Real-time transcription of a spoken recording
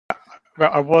Well,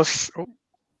 I was. Oh,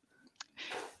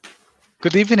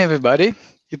 good evening, everybody.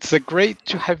 It's a great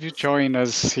to have you join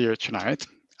us here tonight.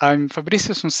 I'm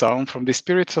Fabrizio Assunção from the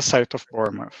Spirit Society of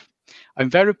Bournemouth. I'm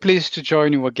very pleased to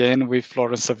join you again with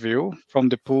Lawrence Saville from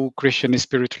the Poole Christian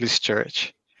Spiritualist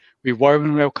Church. We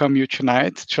warmly welcome you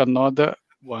tonight to another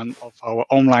one of our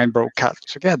online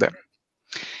broadcasts together.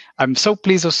 I'm so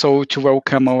pleased also to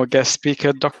welcome our guest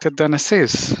speaker, Dr. Dan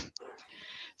Assis.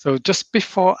 So just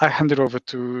before I hand it over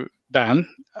to Dan,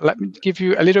 let me give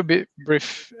you a little bit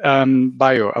brief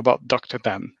bio about Dr.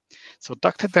 Dan. So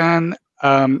Dr. Dan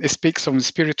speaks on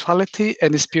spirituality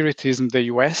and spiritism in the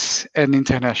US and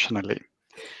internationally.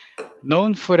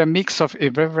 Known for a mix of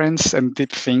irreverence and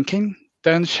deep thinking,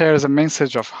 Dan shares a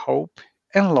message of hope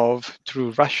and love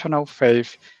through rational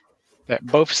faith that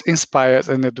both inspires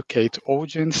and educates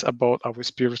audience about our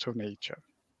spiritual nature.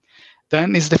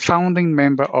 Dan is the founding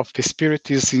member of the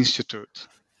Spiritist Institute.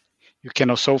 You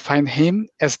can also find him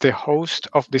as the host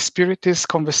of the Spiritist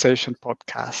Conversation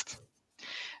podcast.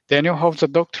 Daniel holds a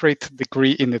doctorate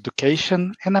degree in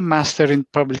education and a master in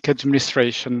public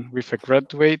administration with a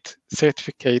graduate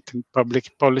certificate in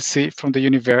public policy from the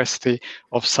University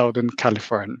of Southern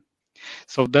California.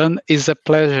 So Dan, it's a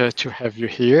pleasure to have you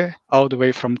here all the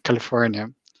way from California.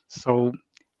 So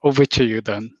over to you,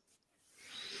 Dan.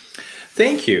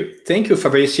 Thank you. Thank you,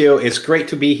 Fabrizio. It's great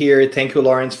to be here. Thank you,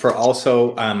 Lawrence, for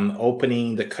also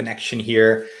opening the connection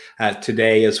here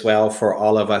today as well for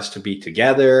all of us to be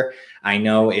together. I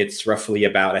know it's roughly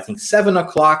about, I think, 7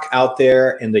 o'clock out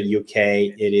there in the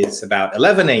UK. It is about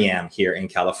 11 a.m. here in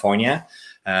California.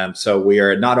 So we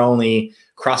are not only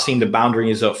crossing the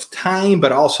boundaries of time,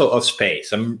 but also of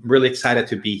space. I'm really excited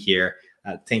to be here.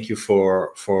 Thank you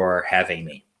for having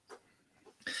me.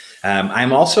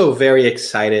 I'm also very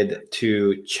excited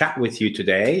to chat with you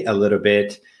today a little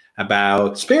bit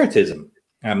about Spiritism.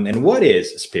 And what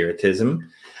is Spiritism?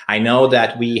 I know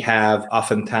that we have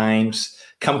oftentimes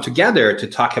come together to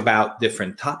talk about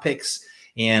different topics,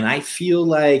 and I feel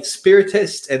like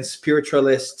Spiritists and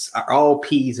Spiritualists are all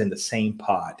peas in the same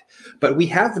pod. But we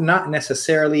have not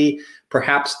necessarily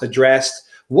perhaps addressed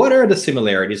what are the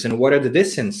similarities and what are the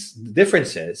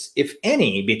differences, if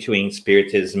any, between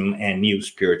Spiritism and New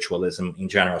Spiritualism in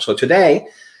general. So today,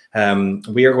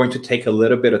 we are going to take a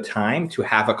little bit of time to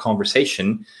have a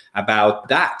conversation about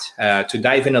that, to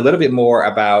dive in a little bit more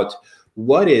about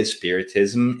what is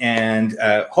Spiritism. And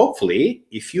hopefully,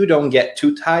 if you don't get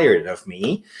too tired of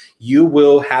me, you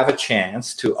will have a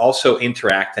chance to also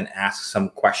interact and ask some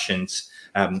questions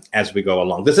as we go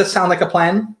along. Does that sound like a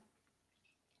plan?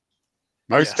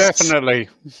 Most definitely.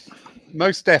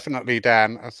 Most definitely,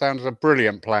 Dan. That sounds a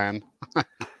brilliant plan.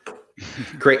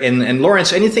 Great. And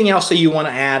Lawrence, anything else that you want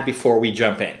to add before we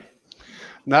jump in?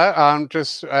 No, I'm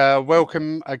just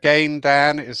welcome again,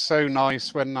 Dan. It's so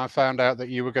nice when I found out that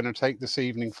you were going to take this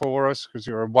evening for us, because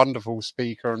you're a wonderful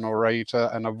speaker and orator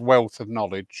and a wealth of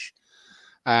knowledge.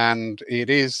 And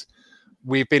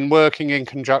we've been working in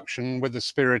conjunction with the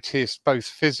Spiritist, both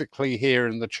physically here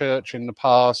in the church in the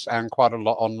past and quite a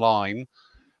lot online.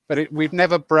 But we've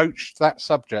never broached that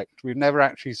subject. We've never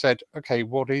actually said, okay,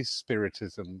 what is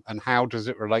Spiritism and how does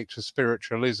it relate to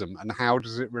spiritualism and how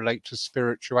does it relate to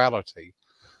spirituality?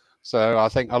 So I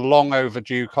think a long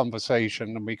overdue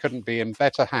conversation, and we couldn't be in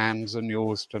better hands than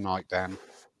yours tonight, Dan.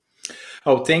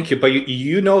 Oh, thank you. But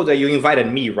you know that you invited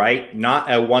me, right?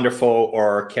 Not a wonderful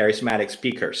or charismatic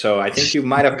speaker. So I think you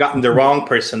might have gotten the wrong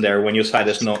person there when you said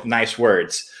those nice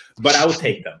words, but I will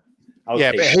take them.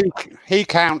 He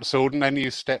counseled and then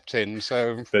you stepped in.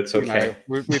 So that's okay.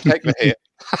 We take the hit.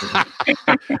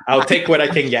 I'll take what I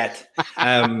can get.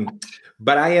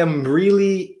 But I am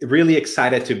really, really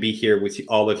excited to be here with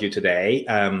all of you today.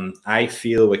 I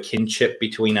feel a kinship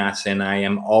between us, and I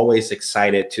am always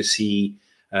excited to see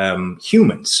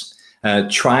humans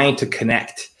trying to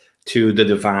connect to the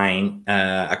divine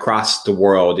across the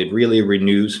world. It really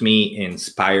renews me,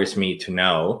 inspires me to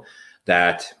know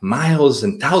that miles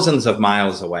and thousands of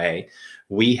miles away,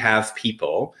 we have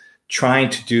people trying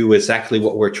to do exactly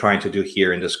what we're trying to do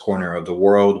here in this corner of the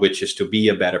world, which is to be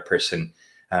a better person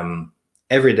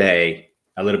every day,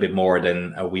 a little bit more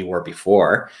than we were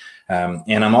before.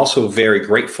 And I'm also very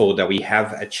grateful that we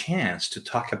have a chance to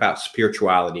talk about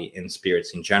spirituality and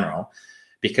spirits in general,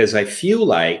 because I feel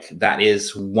like that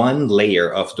is one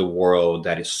layer of the world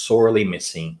that is sorely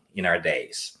missing in our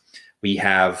days. We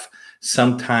have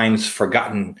sometimes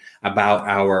forgotten about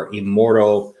our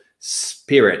immortal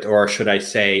spirit, or should I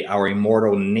say our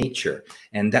immortal nature.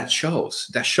 And that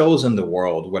shows in the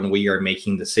world when we are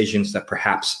making decisions that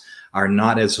perhaps are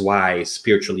not as wise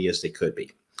spiritually as they could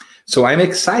be. So I'm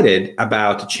excited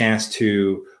about the chance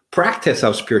to practice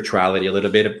of spirituality a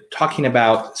little bit, talking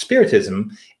about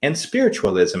Spiritism and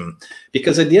spiritualism,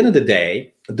 because at the end of the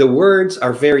day, the words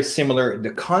are very similar.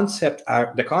 The concepts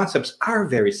are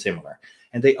very similar,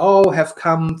 and they all have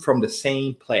come from the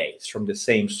same place, from the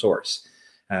same source.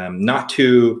 Not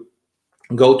to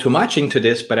go too much into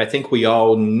this, but I think we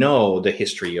all know the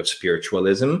history of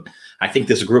spiritualism. I think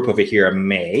this group over here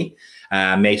may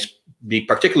be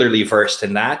particularly versed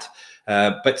in that.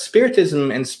 But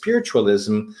Spiritism and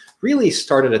spiritualism really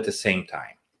started at the same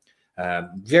time.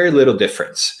 Very little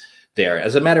difference there.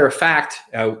 As a matter of fact,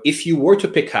 if you were to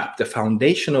pick up the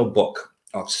foundational book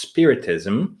of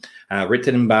Spiritism,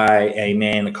 written by a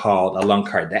man called Allan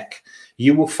Kardec,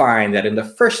 you will find that in the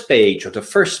first page of the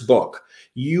first book,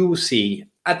 you will see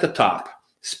at the top,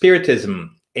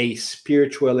 Spiritism, a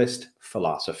spiritualist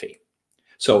philosophy.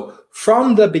 So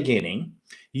from the beginning,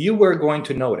 you were going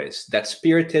to notice that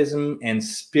Spiritism and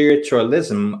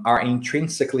spiritualism are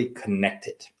intrinsically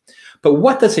connected. But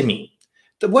what does it mean?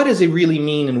 What does it really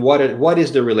mean, and what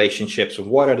is the relationships, and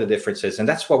what are the differences? And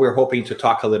that's what we're hoping to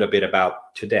talk a little bit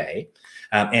about today,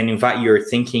 and invite your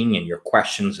thinking and your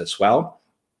questions as well.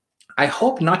 I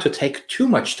hope not to take too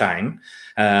much time,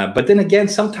 but then again,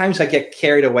 sometimes I get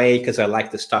carried away because I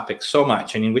like this topic so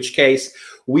much, and in which case,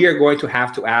 we are going to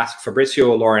have to ask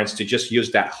Fabrizio or Lawrence to just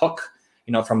use that hook,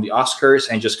 from the Oscars,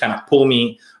 and just kind of pull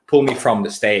me from the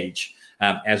stage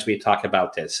as we talk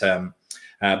about this.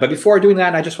 But before doing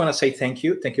that, I just want to say thank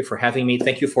you. Thank you for having me.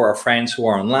 Thank you for our friends who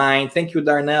are online. Thank you,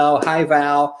 Darnell. Hi,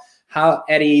 Val. How,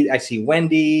 Eddie? I see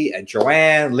Wendy,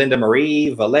 Joanne, Linda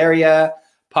Marie, Valeria,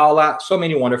 Paula. So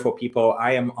many wonderful people.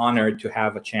 I am honored to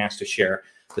have a chance to share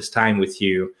this time with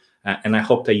you. And I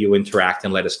hope that you interact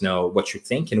and let us know what you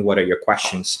think and what are your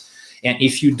questions. And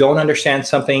if you don't understand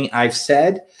something I've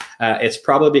said, it's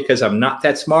probably because I'm not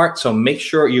that smart. So make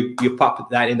sure you pop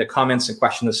that in the comments and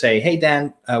question to say, hey,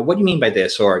 Dan, what do you mean by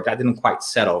this? Or that didn't quite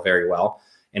settle very well.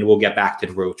 And we'll get back to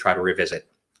it. We'll try to revisit.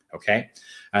 Okay.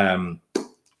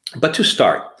 But to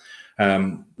start,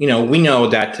 we know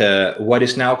that what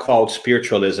is now called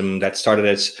spiritualism, that started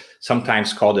as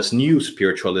sometimes called as new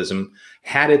spiritualism,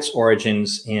 had its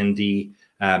origins in the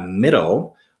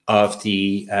middle of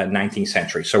the 19th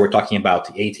century. So we're talking about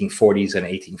the 1840s and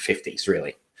 1850s,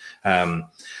 really.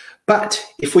 But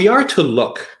if we are to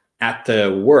look at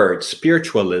the word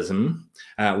spiritualism,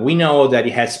 we know that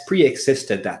it has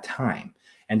pre-existed that time,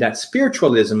 and that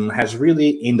spiritualism has really,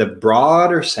 in the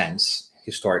broader sense,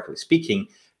 historically speaking,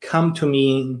 come to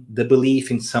mean the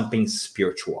belief in something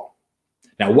spiritual.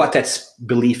 Now, what that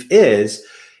belief is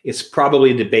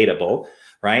probably debatable,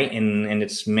 right? In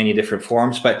its many different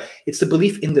forms, but it's the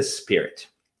belief in the spirit.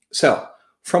 So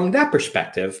from that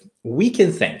perspective, we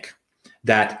can think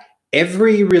that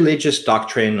every religious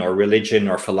doctrine or religion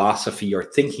or philosophy or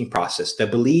thinking process that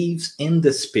believes in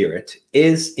the spirit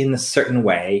is in a certain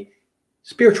way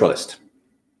spiritualist,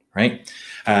 right?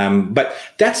 But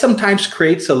that sometimes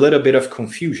creates a little bit of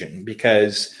confusion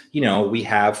because, we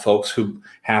have folks who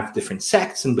have different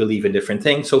sects and believe in different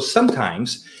things. So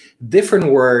sometimes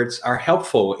different words are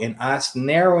helpful in us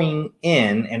narrowing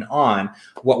in and on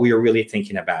what we are really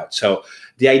thinking about. So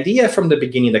the idea from the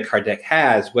beginning that Kardec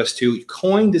has was to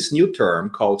coin this new term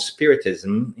called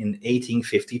Spiritism in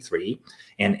 1853,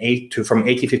 and from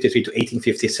 1853 to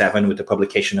 1857 with the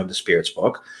publication of the Spirits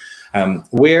book,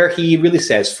 where he really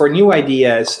says, for new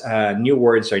ideas, new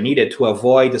words are needed to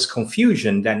avoid this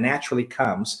confusion that naturally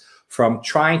comes from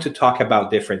trying to talk about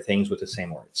different things with the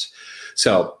same words.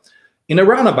 So in a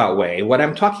roundabout way, what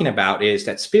I'm talking about is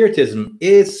that Spiritism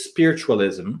is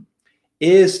spiritualism,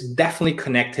 is definitely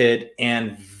connected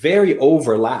and very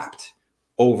overlapped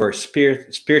over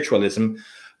spiritualism,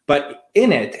 but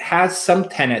in it has some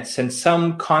tenets and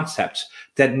some concepts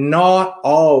that not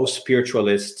all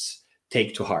spiritualists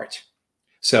take to heart.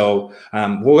 So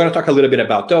we're going to talk a little bit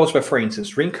about those, but for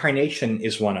instance, reincarnation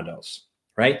is one of those,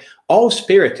 right? All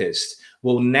Spiritists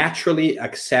will naturally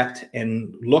accept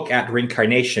and look at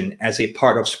reincarnation as a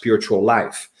part of spiritual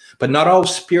life. But not all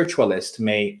spiritualists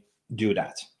may do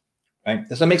that, right?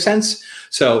 Does that make sense?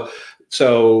 So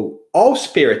all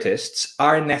Spiritists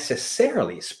are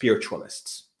necessarily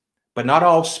spiritualists, but not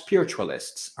all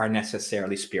spiritualists are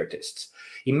necessarily Spiritists.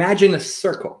 Imagine a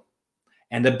circle,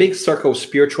 and the big circle is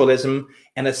spiritualism,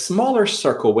 and a smaller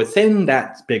circle within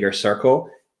that bigger circle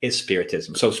is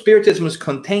Spiritism. So Spiritism is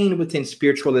contained within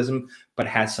spiritualism, but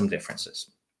has some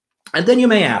differences. And then you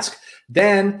may ask,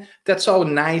 Dan, that's all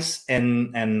nice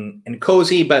and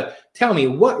cozy, but tell me,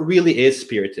 what really is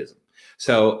Spiritism?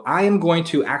 So I am going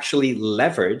to actually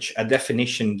leverage a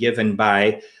definition given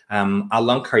by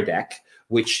Allan Kardec,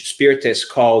 which Spiritists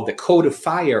call the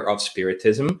codifier of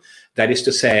Spiritism. That is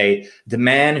to say, the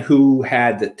man who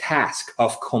had the task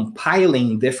of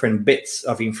compiling different bits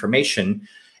of information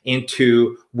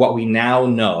into what we now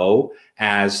know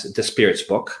as the Spirit's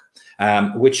Book,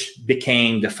 which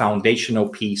became the foundational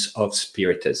piece of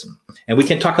Spiritism. And we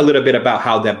can talk a little bit about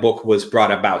how that book was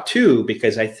brought about too,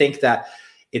 because I think that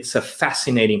it's a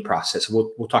fascinating process.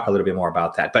 We'll talk a little bit more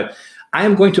about that. But I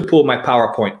am going to pull my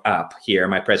PowerPoint up here,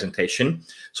 my presentation,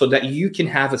 so that you can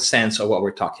have a sense of what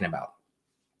we're talking about.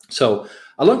 So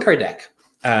Allan Kardec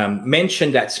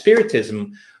mentioned that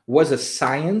Spiritism was a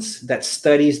science that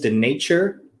studies the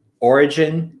nature,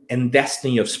 origin, and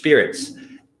destiny of spirits,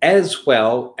 as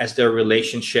well as their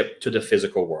relationship to the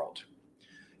physical world.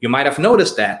 You might have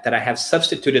noticed that I have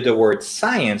substituted the word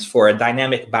science for a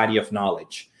dynamic body of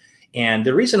knowledge. And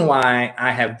the reason why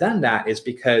I have done that is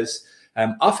because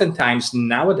oftentimes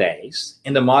nowadays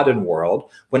in the modern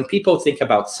world, when people think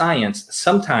about science,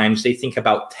 sometimes they think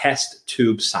about test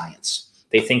tube science.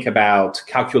 They think about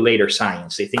calculator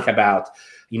science. They think about,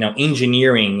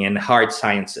 engineering and hard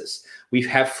sciences. We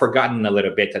have forgotten a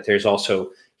little bit that there's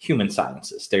also human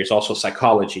sciences. There's also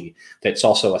psychology. That's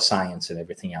also a science and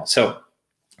everything else. So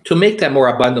to make that more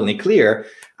abundantly clear,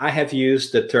 I have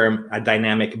used the term a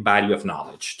dynamic body of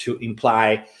knowledge to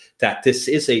imply that this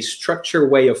is a structured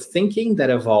way of thinking that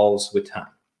evolves with time.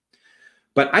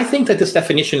 But I think that this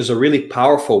definition is a really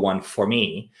powerful one for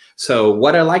me. So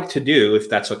what I like to do, if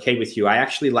that's okay with you, I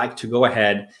actually like to go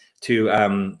ahead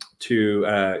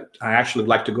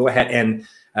and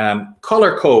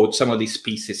color code some of these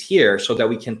pieces here so that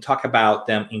we can talk about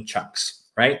them in chunks,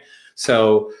 right?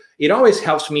 So it always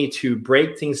helps me to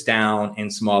break things down in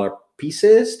smaller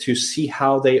pieces to see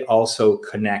how they also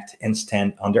connect and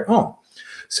stand on their own.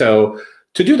 So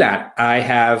to do that, I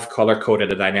have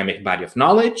color-coded a dynamic body of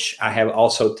knowledge. I have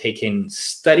also taken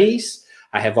studies.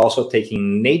 I have also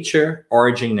taken nature,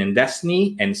 origin and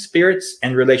destiny, and spirits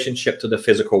and relationship to the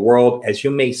physical world, as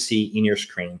you may see in your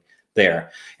screen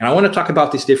there. And I want to talk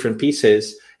about these different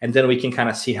pieces, and then we can kind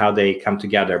of see how they come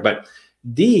together. But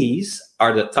these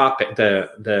are the topic,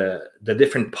 the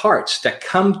different parts that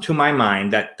come to my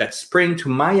mind, that spring to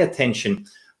my attention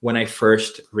when I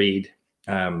first read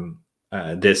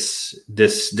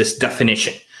this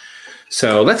definition.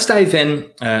 So let's dive in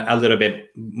a little bit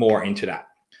more into that.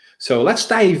 So let's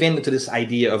dive into this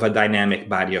idea of a dynamic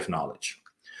body of knowledge.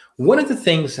 One of the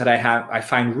things that I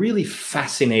find really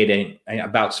fascinating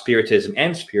about Spiritism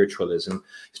and spiritualism,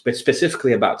 but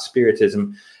specifically about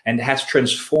Spiritism, and has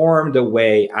transformed the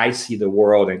way I see the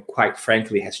world, and quite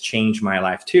frankly has changed my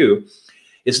life too,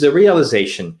 is the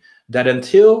realization that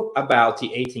until about the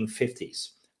 1850s,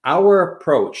 our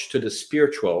approach to the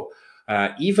spiritual,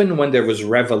 even when there was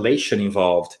revelation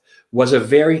involved, was a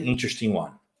very interesting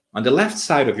one. On the left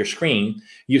side of your screen,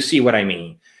 you see what I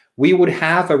mean. We would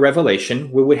have a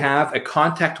revelation. We would have a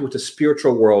contact with the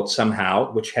spiritual world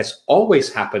somehow, which has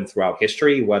always happened throughout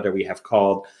history, whether we have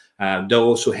called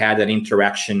those who had an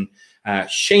interaction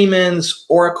shamans,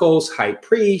 oracles, high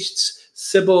priests,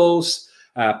 sibyls,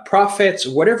 prophets,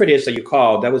 whatever it is that you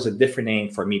call, that was a different name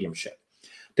for mediumship.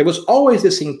 There was always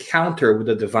this encounter with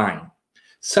the divine.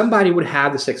 Somebody would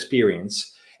have this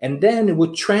experience, and then it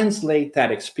would translate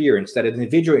that experience, that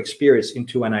individual experience,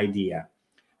 into an idea,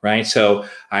 right? So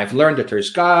I've learned that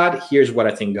there's God. Here's what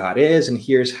I think God is, and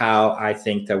here's how I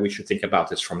think that we should think about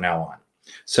this from now on.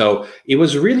 So it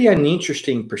was really an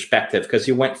interesting perspective, because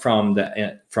you went from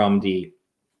the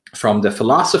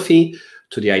philosophy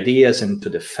to the ideas and to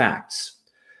the facts,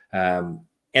 and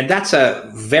that's a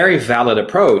very valid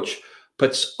approach.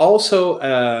 But it's also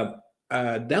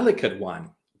a delicate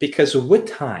one, because with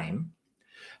time,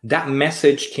 that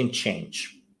message can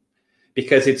change,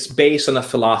 because it's based on a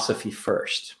philosophy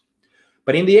first.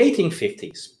 But in the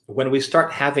 1850s, when we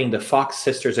start having the Fox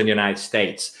sisters in the United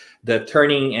States, the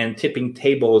turning and tipping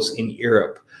tables in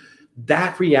Europe,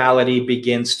 that reality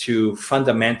begins to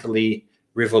fundamentally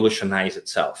revolutionize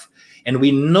itself. And we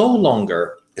no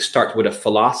longer start with a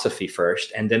philosophy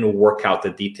first and then work out the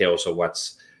details of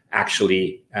what's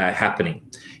actually happening.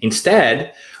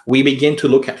 Instead, we begin to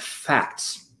look at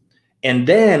facts. And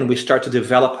then we start to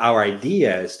develop our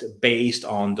ideas based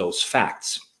on those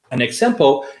facts. An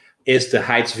example is the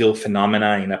Hydesville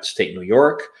phenomena in upstate New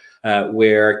York,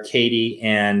 where Katie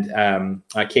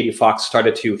Fox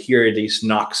started to hear these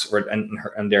knocks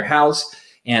on their house,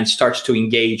 and starts to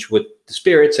engage with the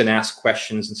spirits and ask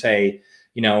questions and say,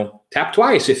 tap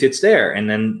twice if it's there. And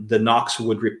then the knocks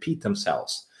would repeat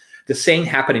themselves. The same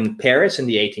happened in Paris in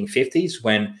the 1850s,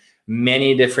 when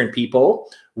many different people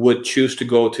would choose to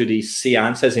go to these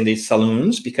seances in these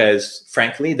saloons because,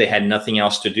 frankly, they had nothing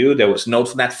else to do. There was no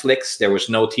Netflix, there was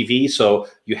no TV, so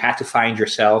you had to find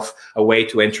yourself a way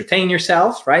to entertain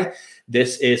yourself, right?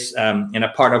 This is in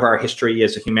a part of our history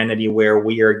as a humanity where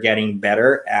we are getting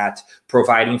better at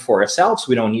providing for ourselves.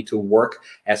 We don't need to work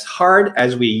as hard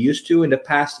as we used to in the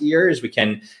past years. We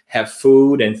can have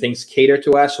food and things catered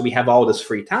to us, so we have all this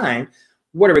free time.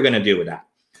 What are we going to do with that?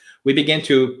 We begin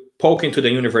to poke into the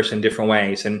universe in different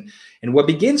ways. And what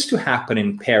begins to happen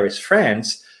in Paris,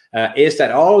 France, is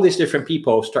that all these different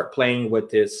people start playing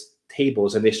with these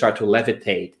tables and they start to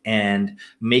levitate and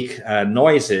make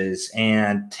noises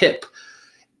and tip.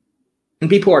 And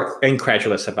people are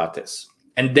incredulous about this.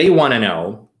 And they want to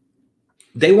know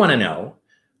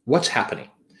what's happening.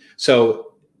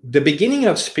 So the beginning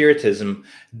of Spiritism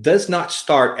does not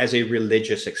start as a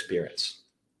religious experience.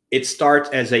 It starts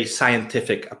as a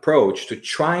scientific approach to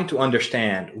trying to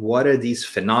understand what are these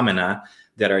phenomena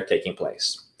that are taking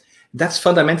place. That's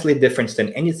fundamentally different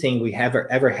than anything we have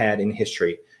ever had in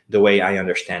history, the way I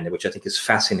understand it, which I think is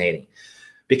fascinating.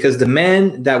 Because the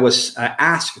man that was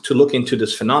asked to look into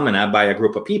this phenomena by a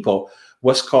group of people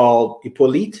was called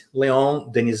Hippolyte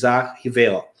Léon Denisard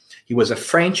Rivel. He was a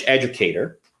French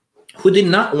educator who did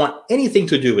not want anything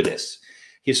to do with this.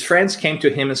 His friends came to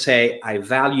him and say, I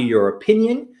value your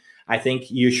opinion. I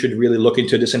think you should really look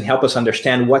into this and help us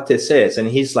understand what this is. And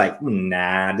he's like,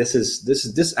 nah,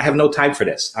 this. I have no time for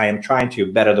this. I am trying to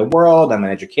better the world. I'm an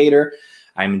educator.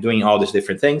 I'm doing all these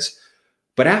different things.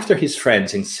 But after his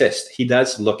friends insist, he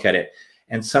does look at it,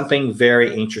 and something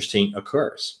very interesting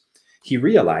occurs. He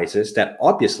realizes that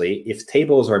obviously, if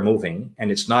tables are moving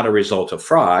and it's not a result of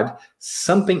fraud,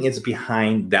 something is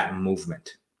behind that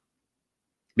movement.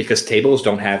 Because tables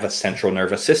don't have a central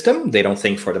nervous system, they don't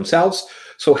think for themselves.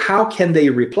 So how can they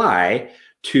reply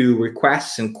to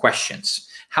requests and questions?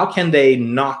 How can they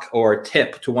knock or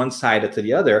tip to one side or to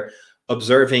the other,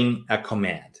 observing a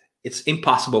command? It's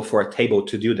impossible for a table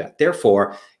to do that.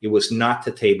 Therefore, it was not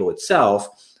the table itself,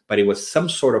 but it was some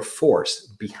sort of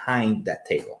force behind that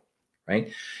table,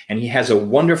 right? And he has a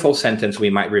wonderful sentence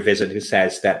we might revisit who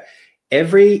says that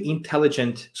every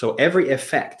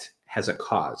effect has a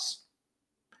cause.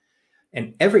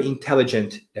 And every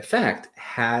intelligent effect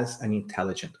has an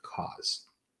intelligent cause.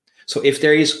 So if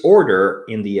there is order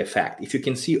in the effect, if you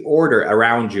can see order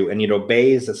around you and it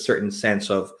obeys a certain sense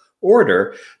of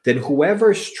order, then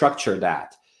whoever structured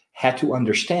that had to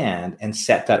understand and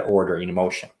set that order in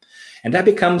motion. And that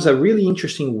becomes a really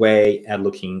interesting way at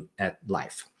looking at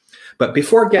life. But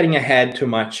before getting ahead too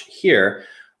much here,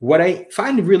 what I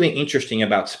find really interesting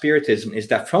about Spiritism is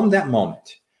that from that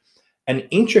moment, an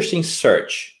interesting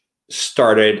search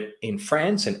started in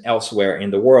France and elsewhere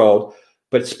in the world,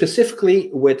 but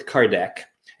specifically with Kardec.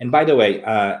 And by the way,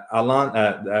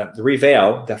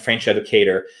 Rivel, the French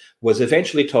educator, was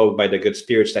eventually told by the good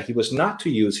spirits that he was not to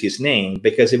use his name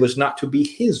because it was not to be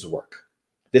his work.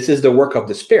 This is the work of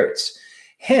the spirits.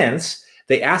 Hence,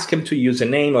 they asked him to use the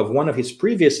name of one of his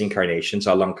previous incarnations,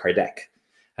 Allan Kardec,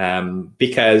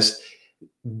 because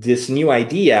this new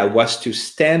idea was to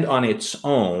stand on its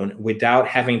own without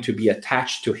having to be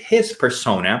attached to his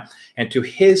persona and to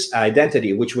his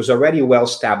identity, which was already well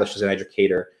established as an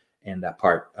educator in that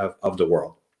part of the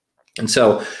world. And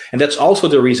that's also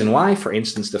the reason why, for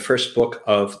instance, the first book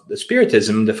of the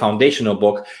Spiritism, the foundational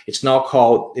book, it's not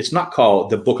called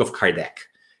the Book of Kardec.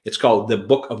 It's called the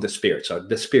Book of the Spirits, or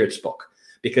the Spirits book,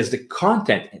 because the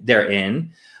content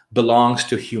therein belongs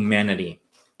to humanity.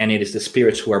 And it is the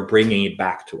spirits who are bringing it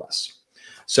back to us.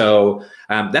 So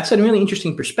that's a really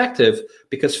interesting perspective,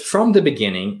 because from the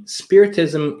beginning,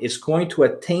 Spiritism is going to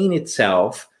attain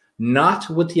itself not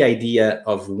with the idea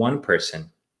of one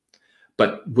person,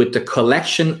 but with the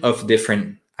collection of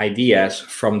different ideas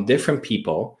from different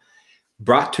people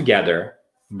brought together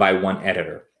by one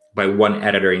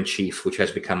editor-in-chief, which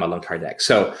has become Allan Kardec.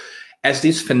 So as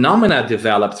these phenomena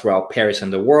developed throughout Paris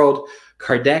and the world,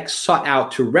 Kardec sought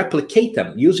out to replicate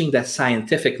them using that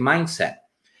scientific mindset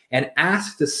and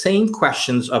ask the same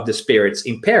questions of the spirits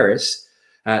in Paris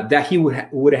that he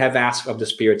would have asked of the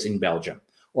spirits in Belgium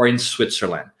or in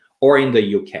Switzerland or in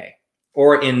the UK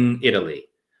or in Italy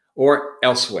or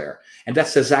elsewhere. And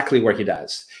that's exactly what he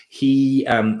does. He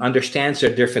understands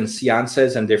there are different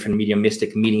seances and different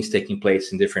mediumistic meetings taking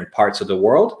place in different parts of the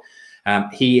world.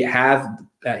 He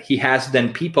has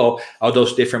then people of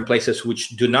those different places which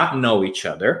do not know each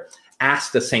other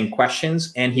ask the same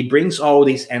questions, and he brings all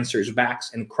these answers back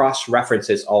and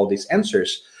cross-references all these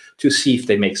answers to see if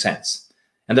they make sense.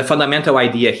 And the fundamental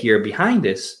idea here behind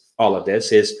all of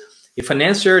this is, if an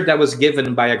answer that was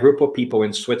given by a group of people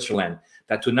in Switzerland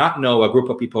that do not know a group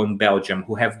of people in Belgium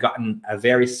who have gotten a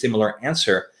very similar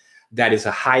answer, that is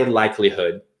a high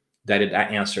likelihood that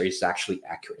that answer is actually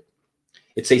accurate.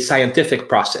 It's a scientific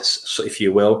process, so if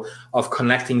you will, of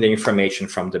connecting the information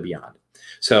from the beyond.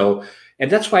 So, and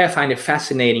that's why I find it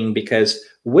fascinating, because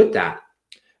with that,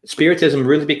 Spiritism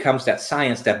really becomes that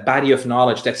science, that body of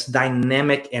knowledge that's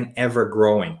dynamic and ever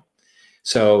growing.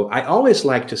 So I always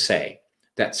like to say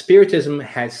that Spiritism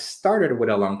has started with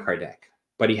Allan Kardec,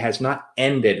 but it has not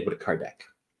ended with Kardec.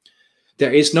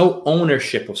 There is no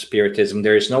ownership of Spiritism.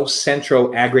 There is no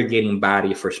central aggregating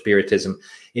body for Spiritism.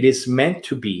 It is meant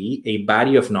to be a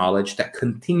body of knowledge that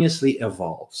continuously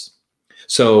evolves.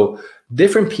 So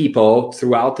different people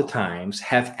throughout the times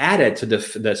have added to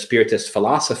the Spiritist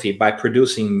philosophy by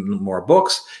producing more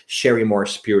books, sharing more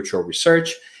spiritual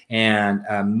research, and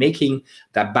making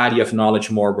that body of knowledge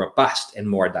more robust and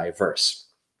more diverse.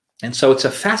 And so it's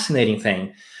a fascinating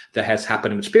thing that has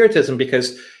happened with Spiritism,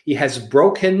 because it has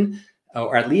broken,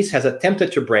 or at least has attempted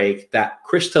to break, that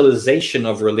crystallization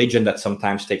of religion that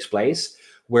sometimes takes place,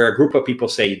 where a group of people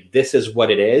say, this is what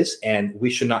it is, and we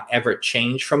should not ever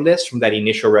change from this, from that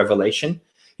initial revelation.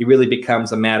 It really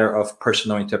becomes a matter of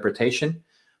personal interpretation.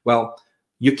 Well,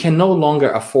 you can no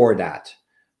longer afford that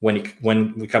when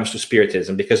it comes to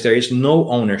Spiritism, because there is no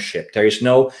ownership. There is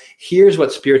no, here's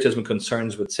what Spiritism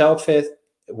concerns with self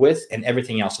with, and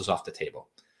everything else is off the table.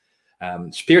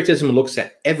 Spiritism looks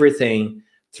at everything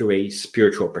through a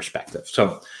spiritual perspective.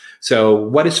 So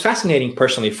what is fascinating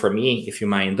personally for me, if you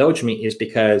might indulge me, is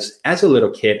because as a little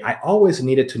kid, I always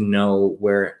needed to know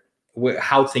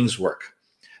how things work.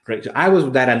 Right? So I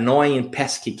was that annoying,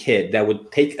 pesky kid that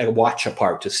would take a watch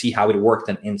apart to see how it worked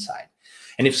on inside.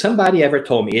 And if somebody ever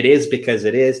told me it is because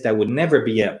it is, that would never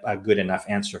be a good enough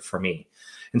answer for me.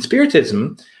 And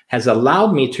Spiritism has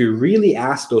allowed me to really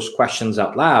ask those questions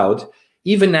out loud,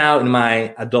 even now in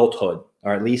my adulthood,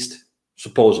 or at least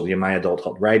supposedly in my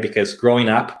adulthood, right? Because growing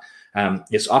up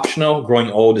is optional, growing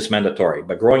old is mandatory,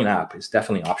 but growing up is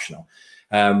definitely optional.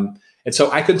 And so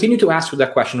I continue to ask with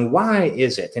that question, why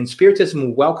is it? And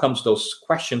Spiritism welcomes those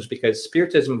questions, because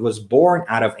Spiritism was born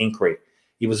out of inquiry.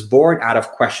 It was born out of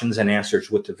questions and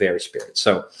answers with the very Spirit.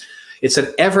 So it's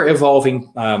an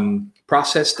ever-evolving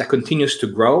process that continues to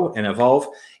grow and evolve.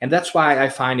 And that's why I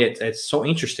find it's so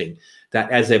interesting that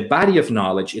as a body of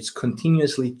knowledge, it's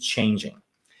continuously changing.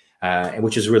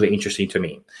 Which is really interesting to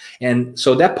me. And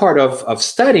so that part of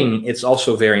studying, it's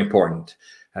also very important.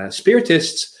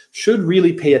 Spiritists should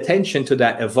really pay attention to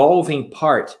that evolving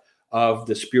part of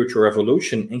the spiritual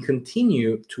revolution and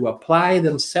continue to apply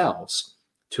themselves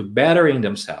to bettering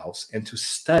themselves and to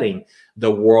studying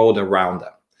the world around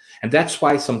them. And that's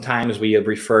why sometimes we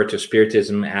refer to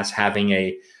Spiritism as having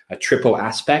a triple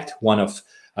aspect, one of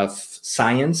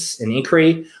science and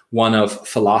inquiry, one of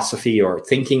philosophy or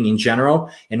thinking in general,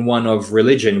 and one of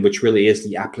religion, which really is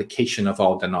the application of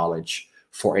all the knowledge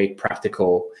for a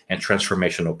practical and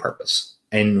transformational purpose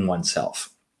in oneself,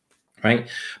 right?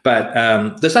 But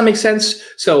does that make sense?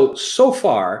 So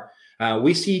far,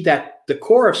 we see that the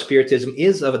core of Spiritism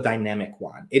is of a dynamic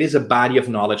one. It is a body of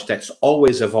knowledge that's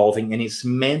always evolving and is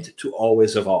meant to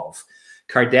always evolve.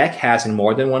 Kardec has, in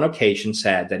more than one occasion,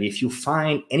 said that if you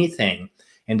find anything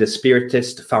in the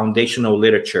Spiritist foundational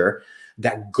literature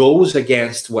that goes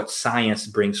against what science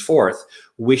brings forth,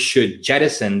 we should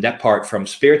jettison that part from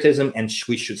Spiritism and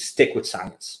we should stick with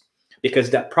science.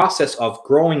 Because that process of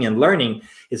growing and learning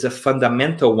is a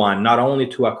fundamental one, not only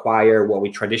to acquire what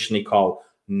we traditionally call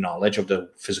knowledge of the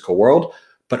physical world,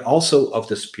 but also of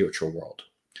the spiritual world.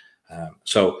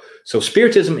 So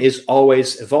Spiritism is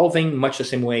always evolving, much the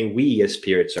same way we as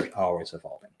spirits are always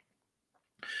evolving.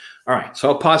 All right, so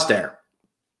I'll pause there.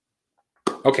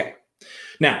 Okay,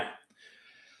 now,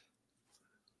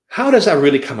 how does that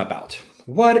really come about?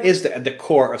 What is the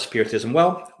core of Spiritism?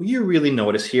 Well, you really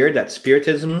notice here that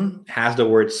Spiritism has the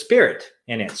word spirit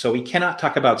in it. So we cannot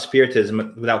talk about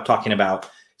Spiritism without talking about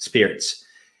spirits.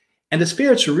 And the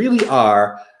spirits really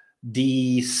are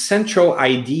the central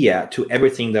idea to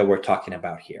everything that we're talking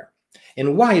about here.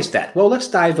 And why is that? Well, let's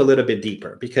dive a little bit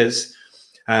deeper, because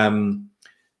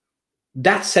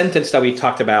that sentence that we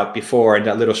talked about before and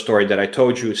that little story that I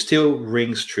told you still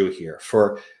rings true here.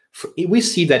 We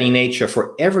see that in nature,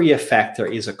 for every effect, there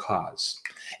is a cause.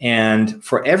 And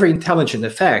for every intelligent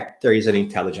effect, there is an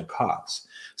intelligent cause.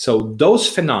 So those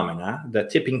phenomena, the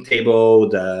tipping table,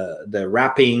 the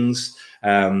wrappings,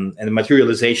 and the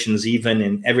materializations even,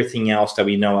 and everything else that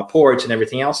we know, apports and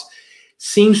everything else,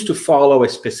 seems to follow a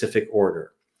specific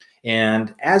order.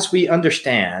 And as we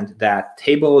understand that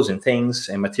tables and things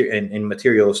and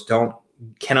materials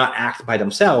cannot act by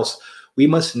themselves, we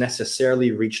must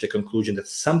necessarily reach the conclusion that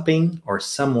something or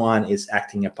someone is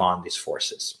acting upon these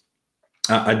forces,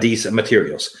 these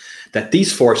materials, that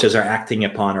these forces are acting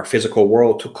upon our physical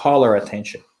world to call our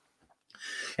attention.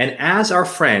 And as our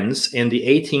friends in the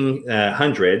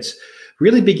 1800s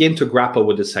really begin to grapple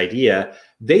with this idea,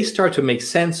 they start to make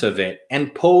sense of it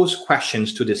and pose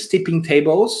questions to the tipping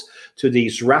tables, to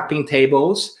these wrapping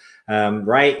tables,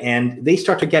 right? And they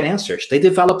start to get answers. They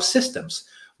develop systems.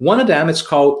 One of them is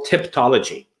called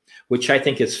tiptology, which I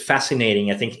think is fascinating.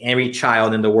 I think every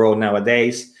child in the world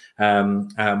nowadays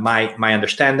might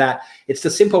understand that. It's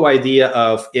the simple idea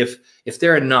of if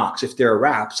there are knocks, if there are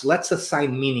raps, let's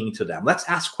assign meaning to them. Let's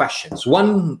ask questions.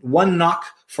 One knock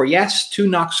for yes, two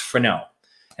knocks for no.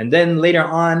 And then later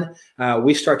on,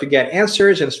 we start to get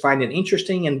answers and find it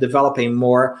interesting and develop a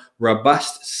more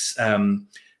robust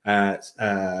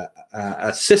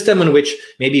a system in which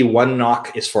maybe one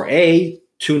knock is for A,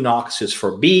 two knocks is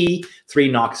for B, three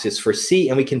knocks is for C,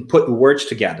 and we can put words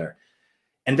together.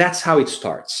 And that's how it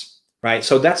starts, right?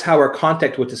 So that's how our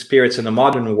contact with the spirits in the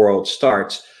modern world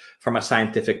starts from a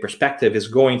scientific perspective, is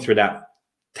going through that,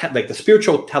 like the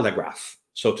spiritual telegraph,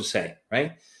 so to say,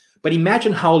 right? But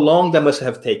imagine how long that must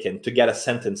have taken to get a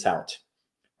sentence out,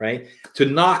 right? To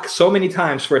knock so many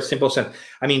times for a simple sentence.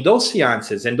 I mean, those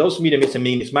seances and those mediumistic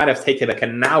meetings might have taken like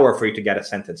an hour for you to get a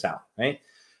sentence out, right?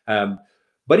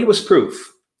 But it was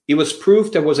proof. It was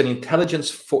proof there was an intelligent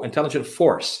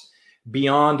force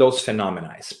beyond those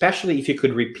phenomena, especially if you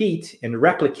could repeat and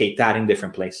replicate that in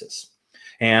different places.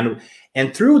 And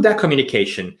through that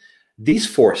communication, these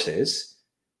forces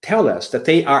tell us that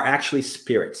they are actually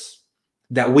spirits,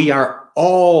 that we are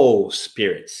all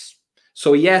spirits.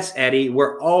 So yes, Eddie,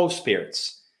 we're all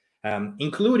spirits,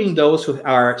 including those who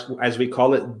are, as we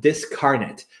call it,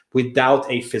 discarnate, without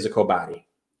a physical body,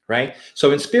 right?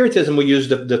 So in Spiritism, we use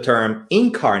the term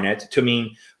incarnate to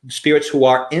mean spirits who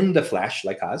are in the flesh,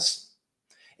 like us.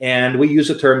 And we use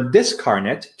the term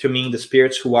discarnate to mean the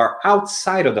spirits who are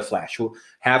outside of the flesh, who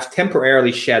have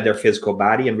temporarily shed their physical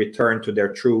body and return to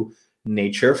their true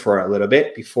nature for a little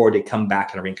bit before they come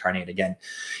back and reincarnate again.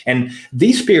 And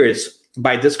these spirits,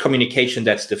 by this communication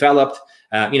that's developed,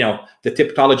 the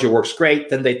tiptology works great.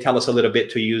 Then they tell us a little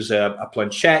bit to use a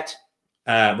planchette,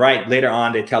 right? Later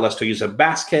on, they tell us to use a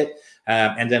basket.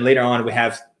 And then later on, we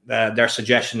have their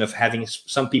suggestion of having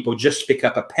some people just pick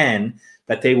up a pen,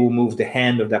 that they will move the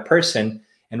hand of that person,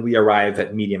 and we arrive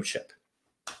at mediumship.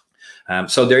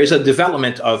 So there is a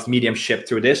development of mediumship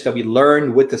through this that we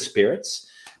learn with the spirits.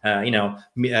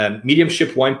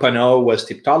 Mediumship 1.0 was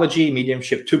tiptology.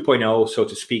 Mediumship 2.0, so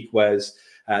to speak, was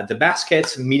the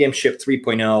baskets. Mediumship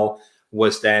 3.0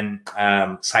 was then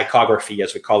psychography,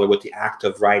 as we call it, with the act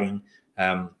of writing,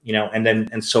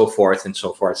 and so forth and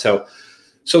so forth. So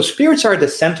spirits are the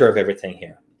center of everything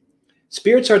here.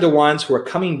 Spirits are the ones who are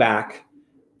coming back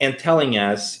and telling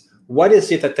us what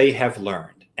is it that they have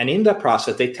learned. And in that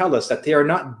process, they tell us that they are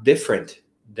not different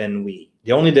than we.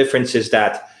 The only difference is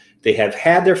that they have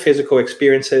had their physical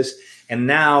experiences, and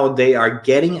now they are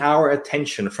getting our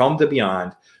attention from the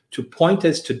beyond to point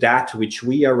us to that which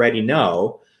we already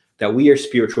know, that we are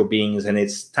spiritual beings. And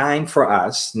it's time for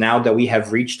us, now that we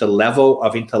have reached a level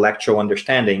of intellectual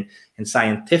understanding and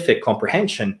scientific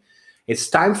comprehension, it's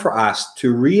time for us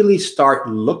to really start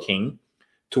looking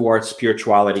towards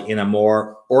spirituality in a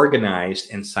more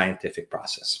organized and scientific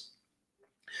process.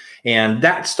 And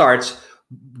that starts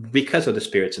because of the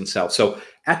spirits themselves. So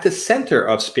at the center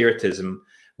of Spiritism,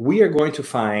 we are going to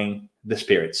find the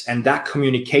spirits and that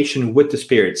communication with the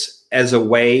spirits as a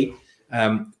way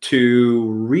to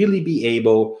really be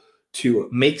able to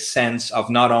make sense of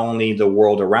not only the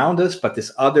world around us, but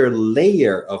this other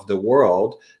layer of the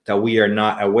world that we are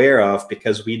not aware of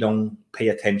because we don't pay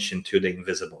attention to the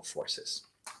invisible forces,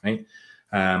 right?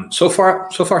 So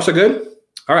far, so good?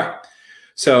 All right.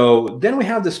 So then we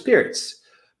have the spirits.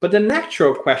 But the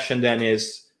natural question then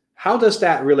is, how does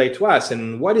that relate to us?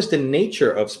 And what is the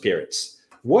nature of spirits?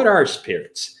 What are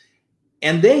spirits?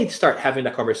 And they start having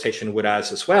that conversation with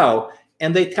us as well.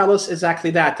 And they tell us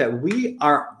exactly that we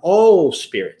are all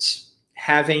spirits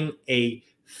having a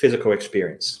physical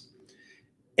experience.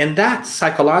 And that,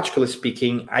 psychologically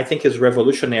speaking, I think is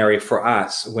revolutionary for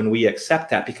us when we accept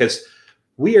that, because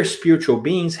we are spiritual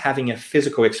beings having a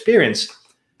physical experience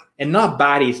and not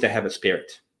bodies that have a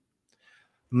spirit.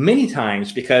 Many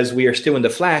times, because we are still in the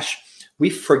flesh, we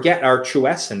forget our true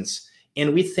essence.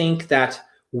 And we think that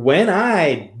when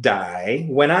I die,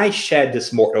 when I shed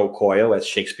this mortal coil, as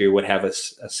Shakespeare would have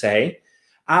us say,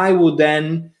 I will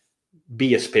then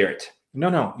be a spirit.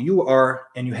 No, you are,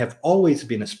 and you have always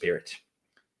been a spirit.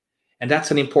 And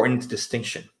that's an important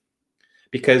distinction.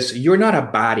 because you're not a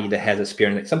body that has a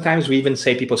spirit. Sometimes we even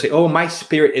say, people say, oh, my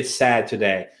spirit is sad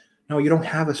today. No, you don't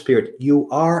have a spirit. You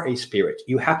are a spirit.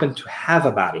 You happen to have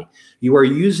a body. You are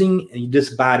using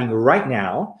this body right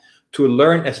now to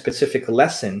learn a specific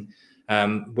lesson,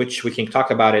 which we can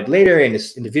talk about it later, and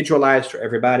it's individualized for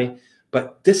everybody.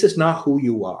 But this is not who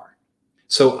you are.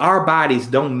 So our bodies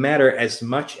don't matter as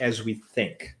much as we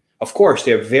think. Of course,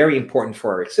 they're very important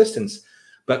for our existence,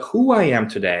 but who I am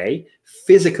today,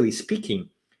 physically speaking,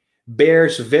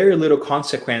 bears very little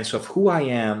consequence of who I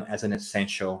am as an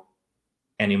essential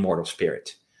and immortal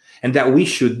spirit. And that we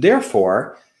should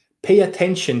therefore pay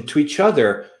attention to each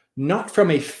other, not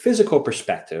from a physical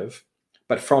perspective,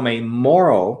 but from a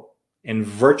moral and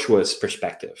virtuous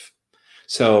perspective.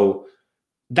 So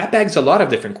that begs a lot of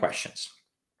different questions.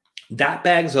 That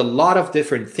begs a lot of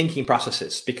different thinking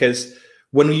processes, because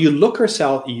when you look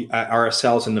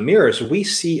ourselves in the mirrors, we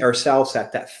see ourselves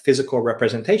at that physical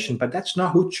representation, but that's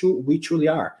not who we truly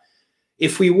are.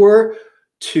 If we were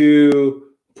to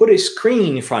put a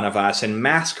screen in front of us and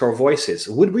mask our voices,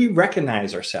 would we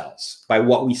recognize ourselves by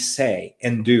what we say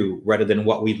and do rather than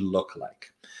what we look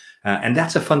like? And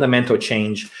that's a fundamental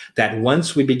change, that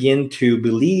once we begin to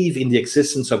believe in the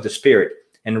existence of the spirit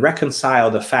and reconcile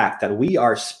the fact that we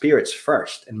are spirits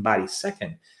first and bodies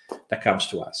second, that comes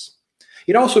to us.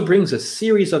 It also brings a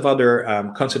series of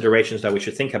other considerations that we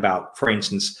should think about. For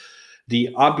instance, the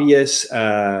obvious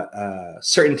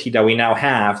certainty that we now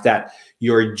have that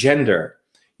your gender,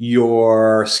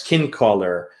 your skin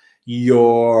color,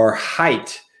 your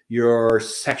height, your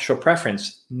sexual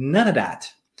preference, none of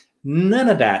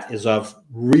that is of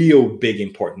real big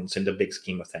importance in the big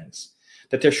scheme of things.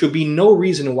 That there should be no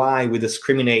reason why we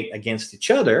discriminate against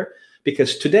each other,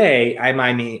 because today I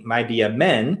might be a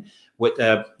man with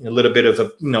a little bit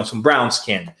of some brown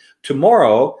skin.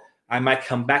 Tomorrow, I might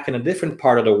come back in a different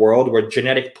part of the world where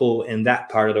genetic pool in that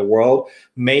part of the world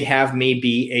may have me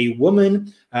be a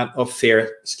woman of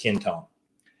fair skin tone.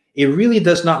 It really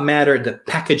does not matter the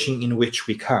packaging in which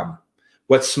we come.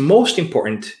 What's most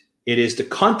important, it is the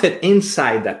content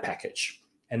inside that package.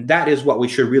 And that is what we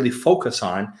should really focus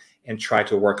on and try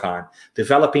to work on,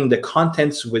 developing the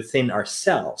contents within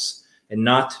ourselves and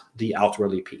not the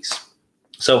outwardly piece.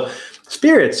 So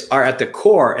spirits are at the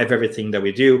core of everything that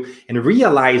we do, and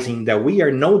realizing that we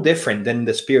are no different than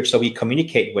the spirits that we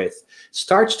communicate with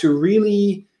starts to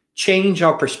really change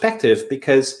our perspective,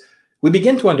 because we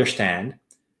begin to understand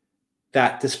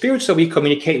that the spirits that we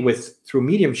communicate with through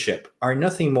mediumship are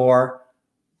nothing more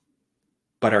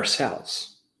but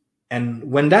ourselves. And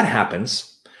when that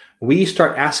happens, we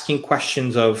start asking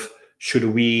questions of, should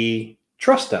we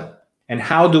trust them? And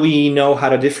how do we know how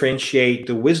to differentiate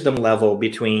the wisdom level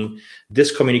between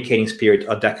this communicating spirit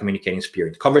or that communicating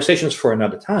spirit? Conversations for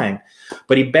another time,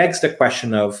 but it begs the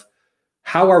question of,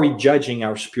 how are we judging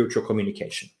our spiritual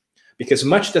communication? Because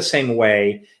much the same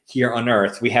way here on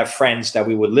earth, we have friends that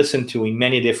we would listen to in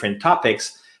many different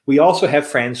topics. We also have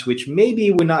friends which maybe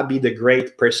would not be the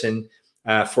great person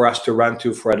for us to run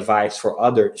to for advice for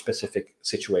other specific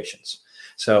situations.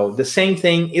 So the same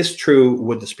thing is true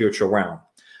with the spiritual realm.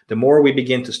 The more we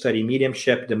begin to study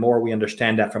mediumship, the more we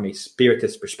understand that from a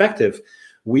Spiritist perspective,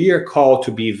 we are called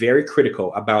to be very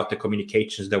critical about the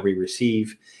communications that we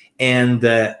receive and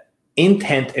the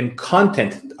intent and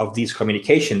content of these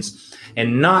communications,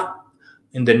 and not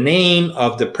in the name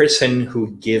of the person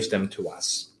who gives them to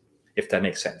us, if that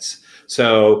makes sense.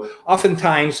 So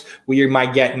oftentimes we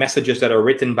might get messages that are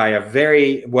written by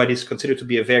what is considered to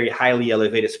be a very highly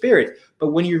elevated spirit,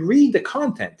 but when you read the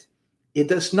content, it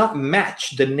does not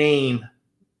match the name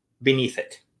beneath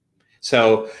it.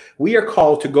 So we are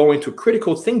called to go into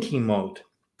critical thinking mode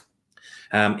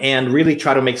and really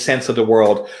try to make sense of the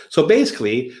world. So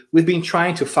basically, we've been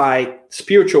trying to fight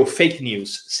spiritual fake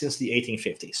news since the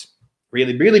 1850s.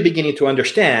 Really beginning to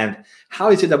understand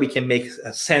how is it that we can make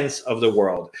a sense of the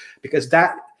world, because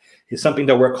that is something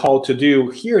that we're called to do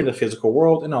here in the physical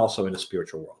world and also in the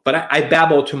spiritual world. But I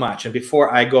babble too much, and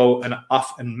before I go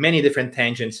off on many different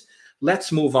tangents,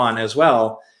 let's move on as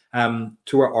well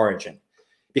to our origin.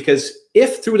 Because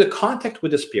if through the contact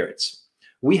with the spirits,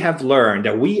 we have learned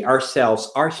that we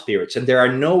ourselves are spirits, and there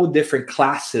are no different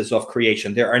classes of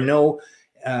creation. There are no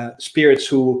spirits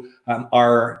who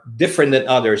are different than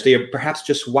others. They are perhaps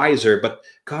just wiser, but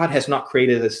God has not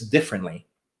created us differently.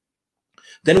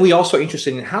 Then we also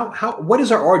interested in what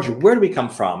is our origin? Where do we come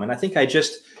from? And I think I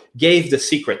just gave the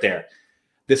secret there.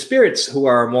 The spirits who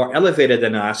are more elevated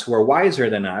than us, who are wiser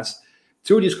than us,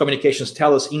 through these communications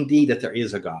tell us indeed that there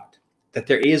is a God, that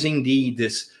there is indeed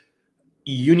this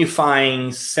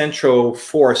unifying central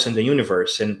force in the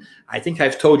universe. And I think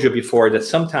I've told you before that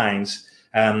sometimes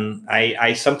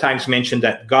I sometimes mention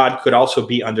that God could also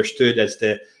be understood as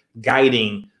the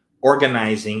guiding,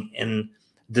 organizing, and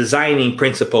designing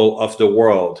principle of the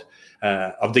world,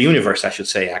 of the universe, I should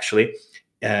say, actually,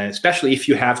 especially if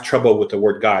you have trouble with the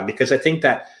word God, because I think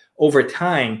that over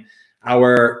time,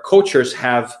 our cultures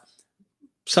have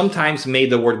sometimes made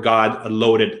the word God a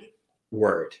loaded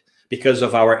word because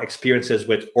of our experiences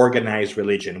with organized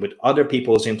religion, with other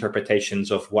people's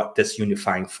interpretations of what this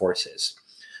unifying force is.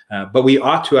 But we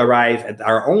ought to arrive at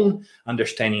our own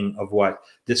understanding of what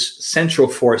this central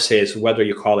force is, whether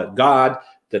you call it God,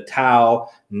 the Tao,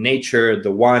 nature,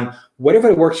 the One,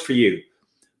 whatever works for you.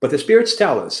 But the spirits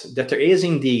tell us that there is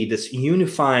indeed this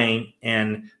unifying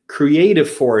and creative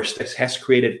force that has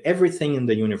created everything in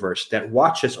the universe, that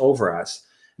watches over us,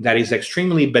 that is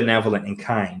extremely benevolent and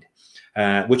kind,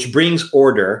 which brings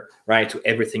order, right, to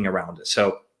everything around us.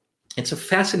 So it's a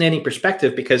fascinating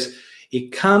perspective because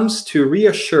it comes to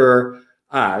reassure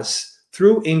us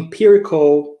through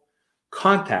empirical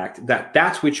contact that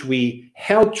that which we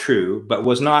held true but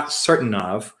was not certain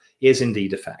of is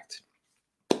indeed a fact,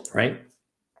 right?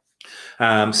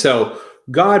 So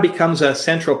God becomes a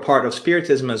central part of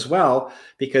Spiritism as well,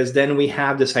 because then we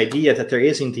have this idea that there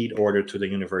is indeed order to the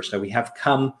universe, that we have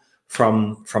come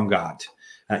from God.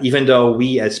 Even though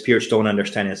we as spirits don't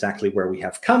understand exactly where we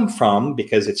have come from,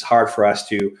 because it's hard for us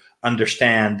to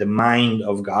understand the mind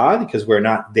of God, because we're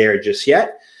not there just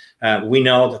yet, we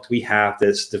know that we have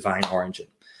this divine origin.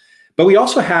 But we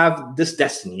also have this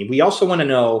destiny. We also want to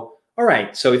know, all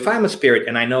right, so if I'm a spirit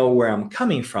and I know where I'm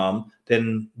coming from,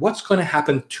 then what's going to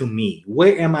happen to me?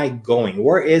 Where am I going?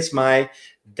 Where is my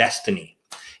destiny?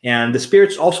 And the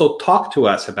spirits also talk to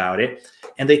us about it,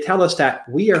 and they tell us that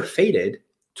we are fated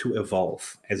to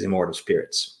evolve as immortal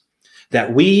spirits.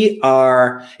 That we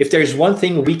are, if there's one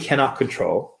thing we cannot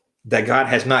control, that God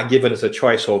has not given us a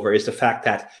choice over, is the fact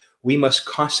that we must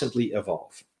constantly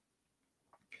evolve.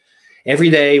 Every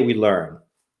day we learn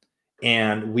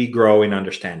and we grow in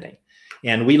understanding.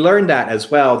 And we learn that as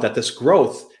well, that this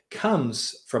growth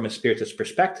comes from a spiritist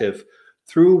perspective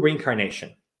through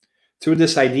reincarnation, through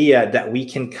this idea that we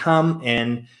can come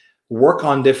and work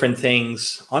on different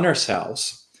things on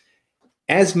ourselves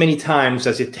as many times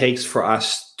as it takes for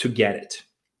us to get it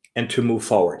and to move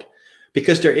forward.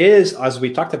 Because there is, as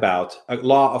we talked about, a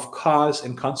law of cause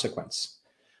and consequence.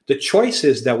 The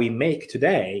choices that we make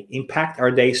today impact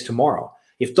our days tomorrow.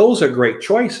 If those are great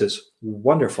choices,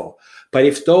 wonderful. But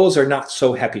if those are not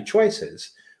so happy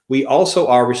choices, we also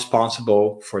are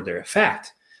responsible for their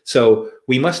effect. So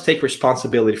we must take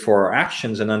responsibility for our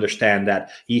actions and understand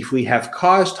that if we have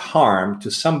caused harm to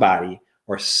somebody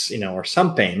or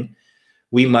something,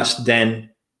 we must then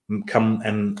come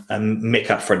and make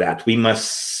up for that. We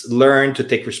must learn to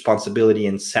take responsibility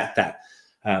and set that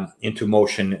into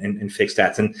motion and fix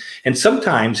that. And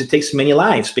sometimes it takes many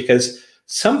lives, because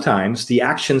sometimes the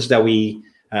actions that we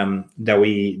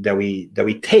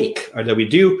take or that we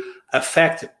do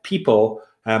affect people,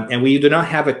 and we do not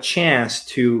have a chance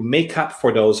to make up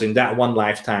for those in that one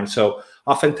lifetime. So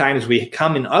oftentimes we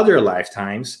come in other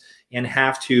lifetimes and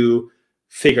have to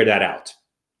figure that out.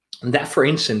 And that, for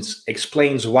instance,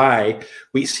 explains why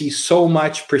we see so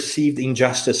much perceived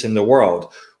injustice in the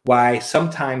world, why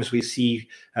sometimes we see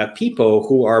people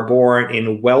who are born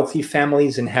in wealthy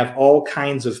families and have all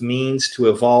kinds of means to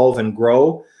evolve and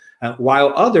grow,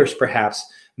 while others perhaps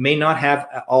may not have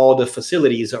all the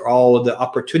facilities or all the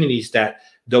opportunities that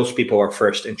those people are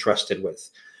first entrusted with.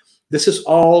 This is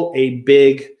all a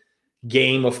big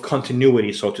game of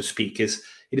continuity, so to speak. It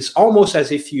is almost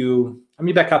as if let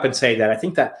me back up and say that I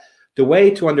think that the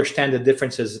way to understand the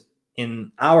differences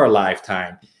in our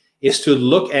lifetime is to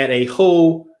look at a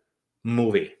whole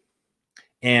movie.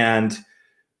 And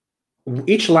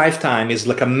each lifetime is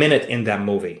like a minute in that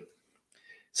movie.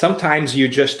 Sometimes you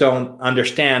just don't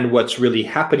understand what's really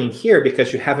happening here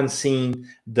because you haven't seen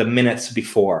the minutes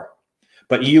before.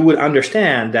 But you would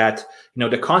understand that,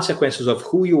 the consequences of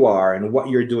who you are and what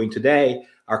you're doing today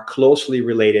are closely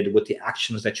related with the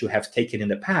actions that you have taken in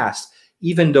the past,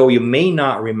 even though you may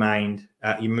not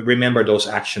remember those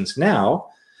actions now,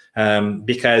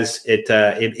 because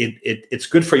it's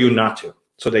good for you not to,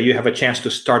 so that you have a chance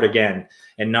to start again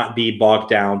and not be bogged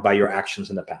down by your actions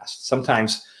in the past.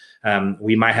 Sometimes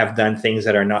we might have done things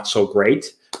that are not so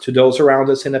great to those around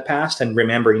us in the past, and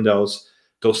remembering those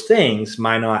things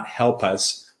might not help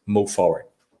us move forward.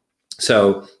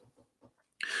 So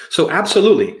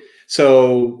absolutely.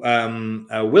 So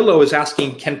Willow is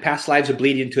asking, can past lives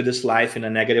bleed into this life in a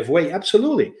negative way?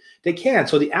 Absolutely, they can.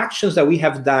 So the actions that we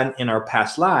have done in our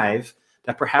past life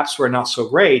that perhaps were not so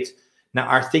great now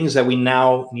are things that we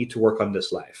now need to work on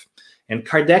this life. And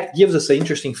Kardec gives us an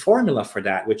interesting formula for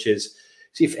that, which is,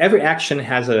 see, if every action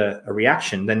has a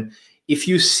reaction, then if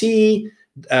you see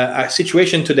a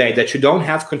situation today that you don't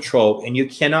have control and you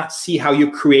cannot see how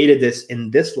you created this in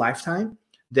this lifetime,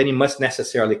 then it must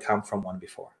necessarily come from one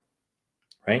before,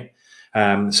 right?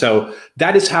 So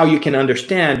that is how you can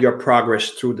understand your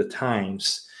progress through the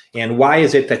times. And why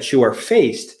is it that you are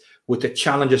faced with the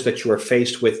challenges that you are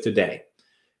faced with today?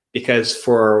 Because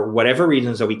for whatever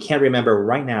reasons that we can't remember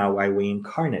right now why we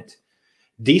incarnate,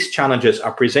 these challenges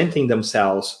are presenting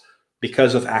themselves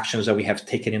because of actions that we have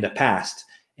taken in the past.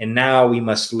 And now we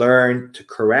must learn to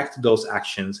correct those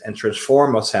actions and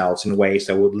transform ourselves in ways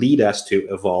that would lead us to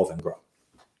evolve and grow.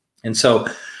 And so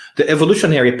the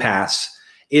evolutionary path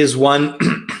is one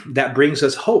that brings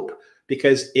us hope,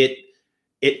 because it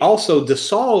also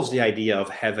dissolves the idea of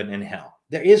heaven and hell.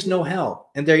 There is no hell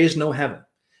and there is no heaven.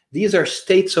 These are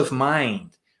states of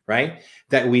mind, right,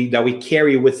 that we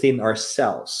carry within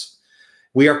ourselves.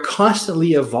 We are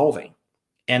constantly evolving,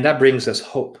 and that brings us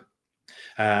hope.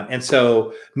 And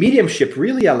so mediumship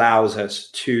really allows us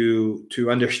to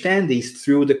understand these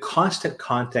through the constant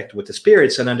contact with the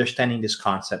spirits and understanding these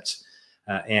concepts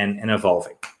and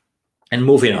evolving and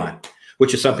moving on,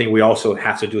 which is something we also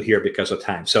have to do here because of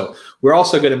time. So we're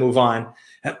also going to move on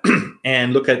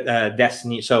and look at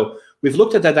destiny. So we've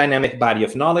looked at the dynamic body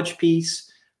of knowledge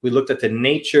piece. We looked at the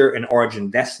nature and origin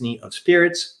destiny of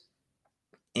spirits.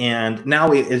 And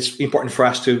now it's important for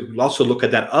us to also look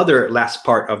at that other last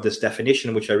part of this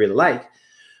definition, which I really like,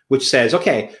 which says,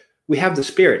 okay, we have the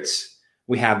spirits,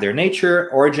 we have their nature,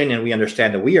 origin, and we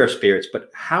understand that we are spirits, but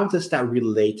how does that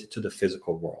relate to the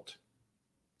physical world?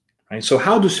 Right? So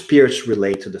how do spirits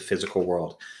relate to the physical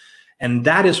world? And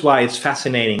that is why it's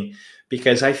fascinating,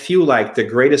 because I feel like the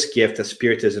greatest gift that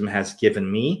Spiritism has given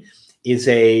me is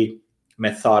a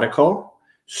methodical,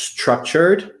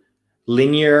 structured,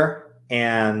 linear,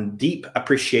 and deep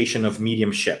appreciation of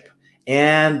mediumship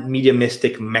and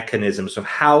mediumistic mechanisms of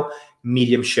how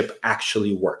mediumship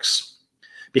actually works.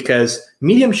 Because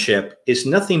mediumship is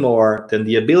nothing more than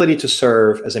the ability to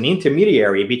serve as an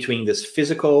intermediary between this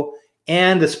physical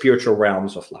and the spiritual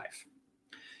realms of life.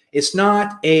 It's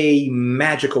not a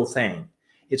magical thing.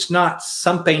 It's not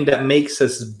something that makes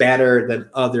us better than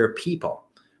other people,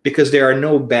 because there are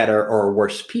no better or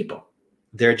worse people.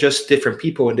 They're just different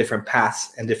people in different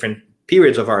paths and different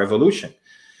periods of our evolution.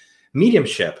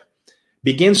 Mediumship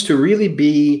begins to really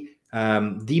be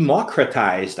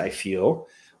democratized, I feel,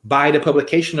 by the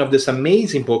publication of this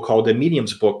amazing book called The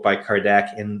Medium's Book by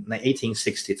Kardec in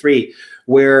 1863,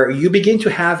 where you begin to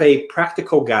have a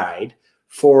practical guide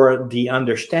for the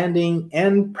understanding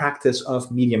and practice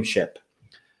of mediumship,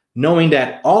 knowing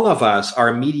that all of us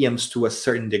are mediums to a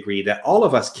certain degree, that all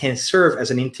of us can serve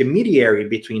as an intermediary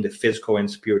between the physical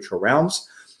and spiritual realms,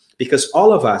 because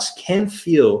all of us can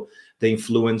feel the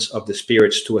influence of the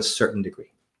spirits to a certain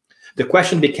degree. The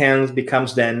question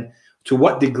becomes then, to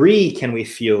what degree can we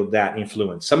feel that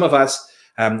influence? Some of us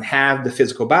have the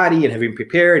physical body and have been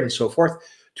prepared and so forth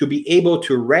to be able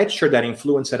to register that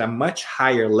influence at a much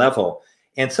higher level.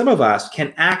 And some of us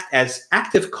can act as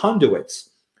active conduits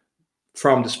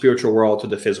from the spiritual world to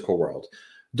the physical world.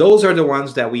 Those are the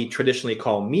ones that we traditionally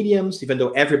call mediums, even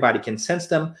though everybody can sense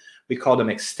them. We call them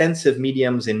extensive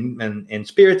mediums in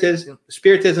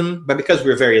Spiritism, but because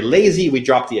we're very lazy, we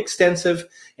drop the extensive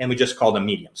and we just call them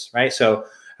mediums, right? So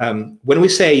when we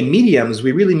say mediums,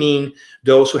 we really mean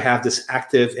those who have this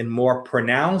active and more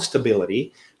pronounced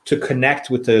ability to connect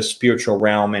with the spiritual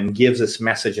realm and gives us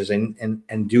messages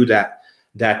and do that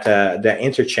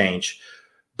interchange.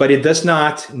 But it does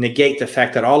not negate the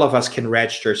fact that all of us can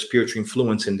register spiritual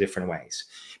influence in different ways.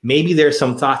 Maybe there's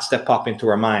some thoughts that pop into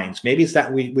our minds. Maybe it's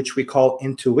that which we call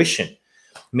intuition.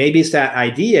 Maybe it's that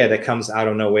idea that comes out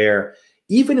of nowhere.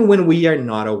 Even when we are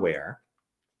not aware,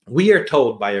 we are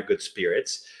told by our good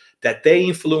spirits that they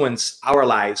influence our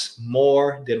lives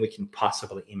more than we can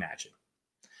possibly imagine.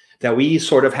 That we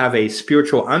sort of have a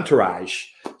spiritual entourage,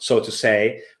 so to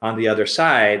say, on the other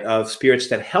side of spirits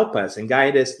that help us and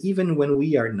guide us even when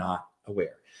we are not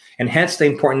aware. And hence the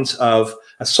importance of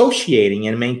associating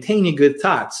and maintaining good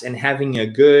thoughts and having a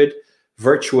good,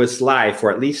 virtuous life,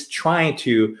 or at least trying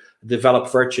to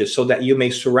develop virtues so that you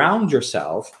may surround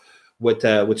yourself with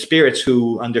spirits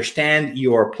who understand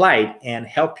your plight and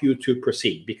help you to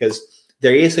proceed. Because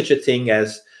there is such a thing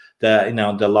as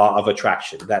the law of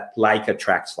attraction, that like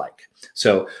attracts like.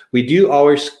 So we do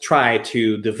always try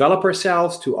to develop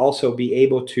ourselves to also be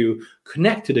able to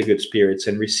connect to the good spirits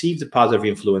and receive the positive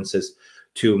influences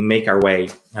to make our way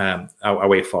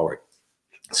forward.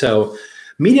 So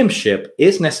mediumship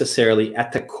is necessarily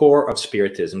at the core of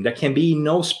Spiritism. There can be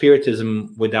no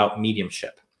Spiritism without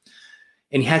mediumship.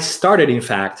 And it has started, in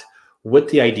fact, with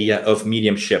the idea of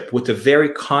mediumship, with the very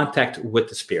contact with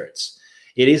the spirits.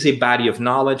 It is a body of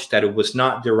knowledge that it was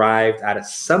not derived out of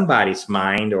somebody's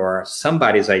mind or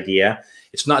somebody's idea.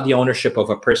 It's not the ownership of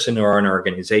a person or an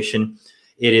organization.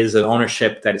 It is an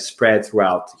ownership that is spread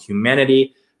throughout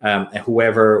humanity. And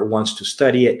whoever wants to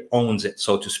study it owns it,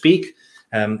 so to speak.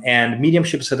 And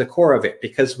mediumship is at the core of it,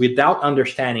 because without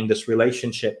understanding this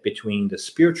relationship between the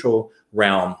spiritual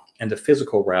realm and the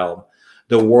physical realm,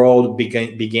 the world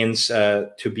begins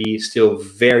to be still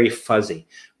very fuzzy.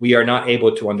 We are not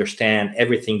able to understand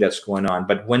everything that's going on.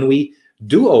 But when we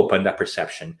do open that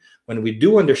perception, when we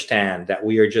do understand that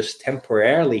we are just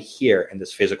temporarily here in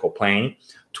this physical plane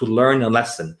to learn a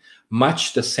lesson,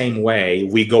 much the same way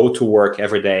we go to work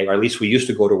every day, or at least we used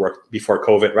to go to work before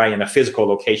COVID, right, in a physical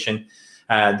location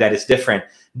that is different.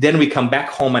 Then we come back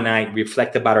home at night,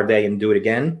 reflect about our day, and do it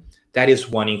again. That is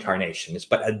one incarnation. It's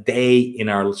but a day in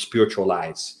our spiritual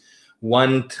lives.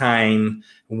 One time,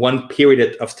 one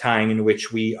period of time in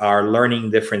which we are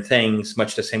learning different things,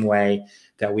 much the same way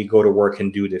that we go to work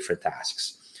and do different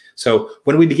tasks. So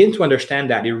when we begin to understand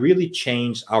that, it really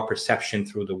changed our perception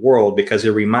through the world, because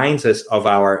it reminds us of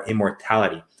our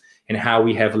immortality and how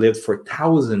we have lived for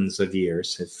thousands of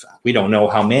years, if we don't know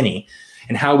how many,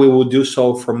 and how we will do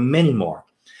so for many more.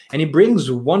 And it brings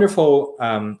wonderful,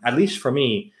 at least for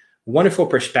me, wonderful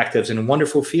perspectives and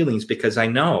wonderful feelings, because I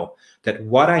know that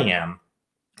what I am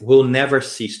will never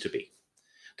cease to be.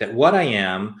 That what I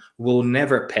am will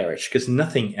never perish, because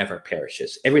nothing ever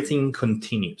perishes. Everything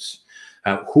continues.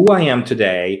 Who I am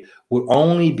today will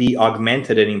only be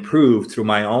augmented and improved through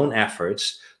my own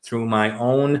efforts, through my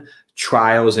own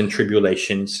trials and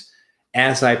tribulations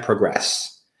as I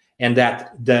progress. And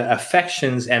that the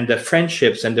affections and the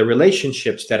friendships and the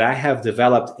relationships that I have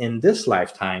developed in this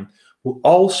lifetime will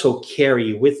also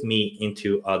carry with me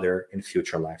into other and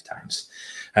future lifetimes.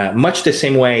 Much the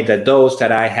same way that those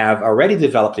that I have already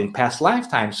developed in past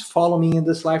lifetimes follow me in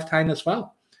this lifetime as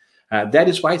well. That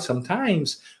is why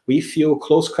sometimes we feel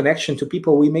close connection to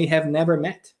people we may have never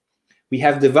met. We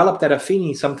have developed that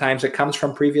affinity sometimes that comes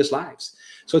from previous lives.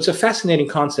 So it's a fascinating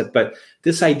concept, but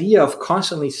this idea of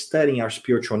constantly studying our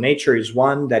spiritual nature is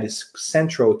one that is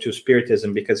central to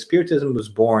Spiritism, because Spiritism was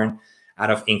born out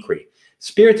of inquiry.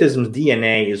 Spiritism's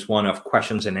DNA is one of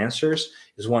questions and answers,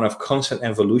 is one of constant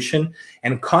evolution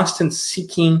and constant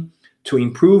seeking to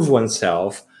improve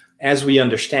oneself as we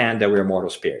understand that we're immortal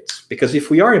spirits. Because if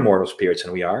we are immortal spirits,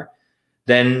 and we are,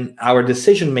 then our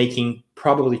decision-making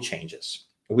probably changes.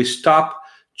 We stop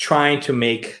trying to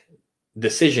make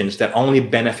decisions that only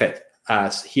benefit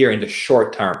us here in the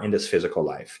short term in this physical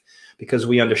life, because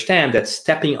we understand that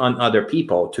stepping on other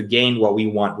people to gain what we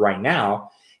want right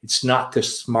now, it's not the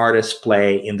smartest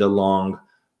play in the long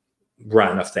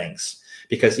run of things.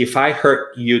 Because if I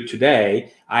hurt you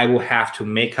today, I will have to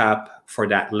make up for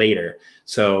that later.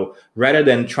 So rather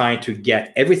than trying to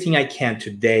get everything I can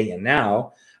today and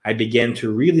now, I begin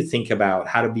to really think about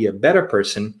how to be a better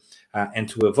person and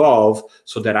to evolve,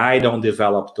 so that I don't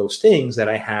develop those things that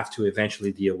I have to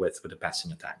eventually deal with the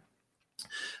passing of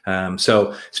time.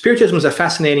 So Spiritism is a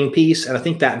fascinating piece, and I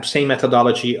think that same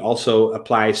methodology also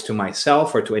applies to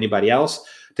myself or to anybody else,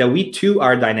 that we too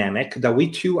are dynamic, that we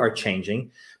too are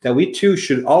changing, that we too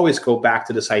should always go back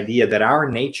to this idea that our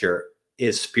nature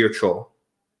is spiritual,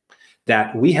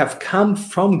 that we have come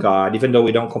from God, even though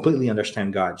we don't completely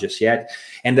understand God just yet,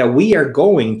 and that we are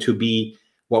going to be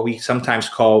what we sometimes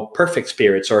call perfect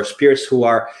spirits, or spirits who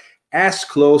are as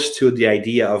close to the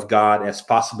idea of God as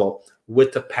possible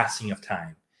with the passing of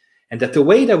time. And that the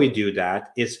way that we do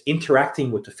that is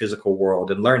interacting with the physical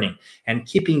world and learning and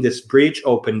keeping this bridge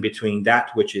open between that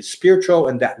which is spiritual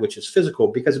and that which is physical,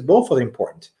 because both are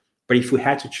important. But if we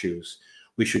had to choose,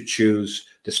 we should choose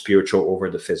the spiritual over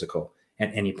the physical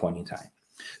at any point in time.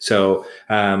 So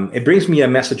it brings me a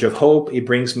message of hope. It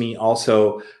brings me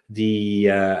also the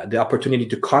opportunity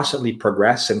to constantly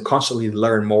progress and constantly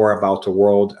learn more about the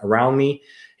world around me.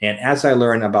 And as I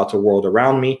learn about the world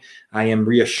around me, I am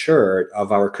reassured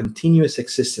of our continuous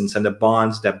existence and the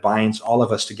bonds that binds all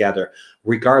of us together,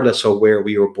 regardless of where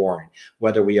we were born,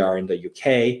 whether we are in the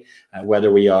UK,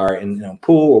 whether we are in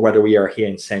Poole, or whether we are here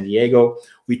in San Diego.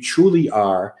 We truly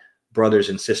are brothers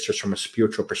and sisters from a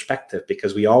spiritual perspective,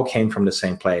 because we all came from the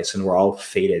same place and we're all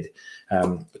fated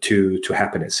to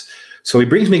happiness. So it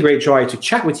brings me great joy to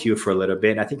chat with you for a little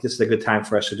bit. I think this is a good time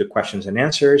for us to do questions and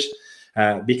answers,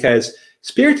 because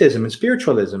Spiritism and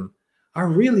spiritualism are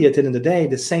really, at the end of the day,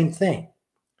 the same thing.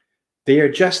 They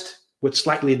are just with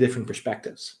slightly different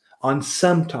perspectives on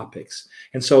some topics.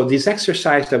 And so this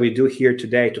exercise that we do here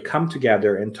today to come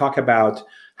together and talk about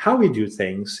how we do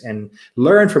things and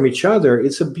learn from each other,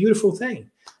 it's a beautiful thing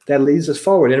that leads us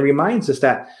forward and reminds us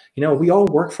that, you know, we all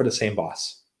work for the same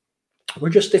boss. We're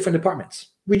just different departments.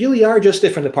 We really are just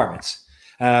different departments.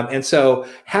 And so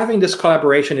having this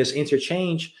collaboration, this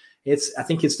interchange, I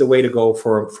think it's the way to go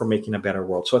for making a better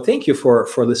world. So thank you for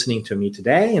listening to me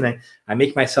today. And I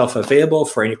make myself available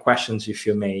for any questions if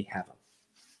you may have them.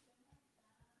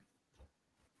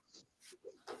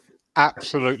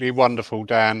 Absolutely wonderful,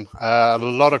 Dan. A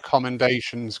lot of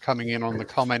commendations coming in on the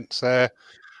comments there.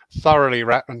 Thoroughly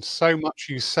wrapped, and so much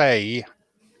you say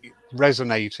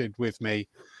resonated with me.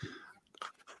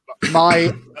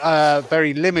 My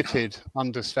very limited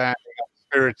understanding of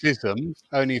Spiritism,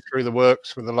 only through the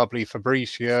works with the lovely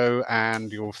Fabrizio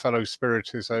and your fellow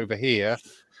Spiritists over here,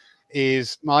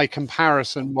 is my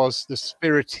comparison was the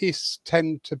Spiritists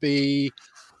tend to be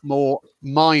more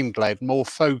mind-led, more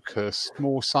focused,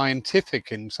 more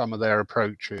scientific in some of their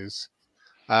approaches.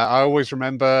 I always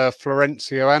remember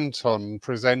Florencio Anton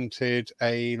presented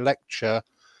a lecture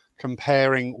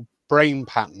comparing brain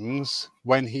patterns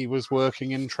when he was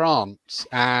working in trance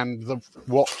and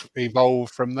what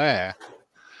evolved from there.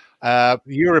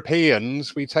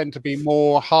 Europeans, we tend to be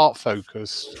more heart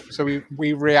focused, so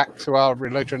we react to our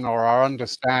religion or our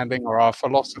understanding or our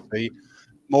philosophy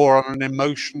more on an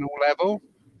emotional level.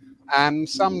 And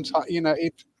sometimes, you know,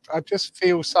 I just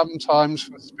feel sometimes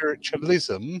for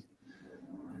spiritualism,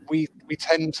 we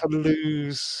tend to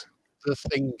lose the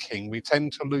thinking, we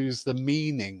tend to lose the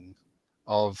meaning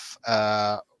of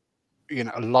you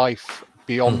know, life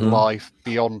beyond life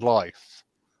beyond life.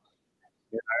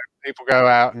 You know, people go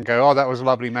out and go, oh, that was a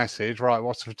lovely message, right,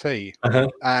 what's for tea?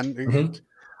 And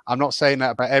I'm not saying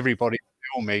that about everybody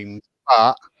by all means,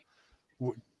 but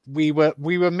we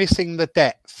were missing the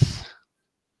depth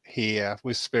here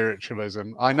with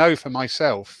spiritualism. I know for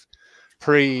myself,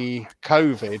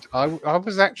 pre-COVID, I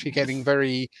was actually getting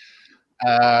very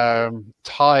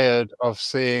tired of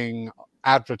seeing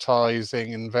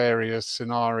advertising in various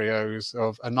scenarios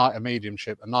of a night of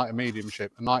mediumship, a night of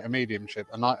mediumship, a night of mediumship,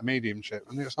 a night of mediumship,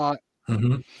 and it's like,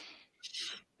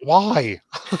 why?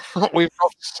 We've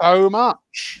got so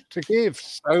much to give,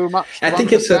 so much to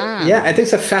understand. I think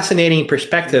it's a fascinating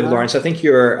perspective, Lawrence. I think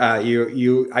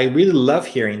I really love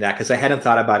hearing that, because I hadn't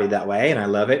thought about it that way, and I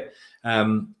love it.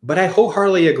 But I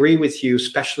wholeheartedly agree with you,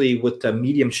 especially with the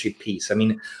mediumship piece. I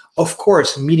mean, of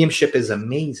course, mediumship is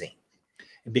amazing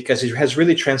because it has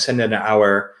really transcended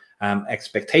our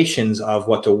expectations of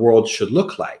what the world should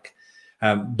look like.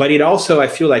 But it also, I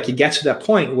feel like it gets to that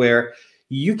point where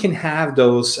you can have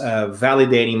those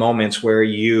validating moments where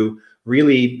you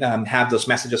really have those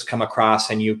messages come across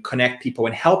and you connect people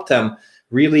and help them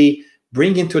really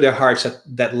bring into their hearts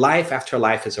that life after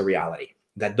life is a reality,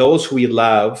 that those who we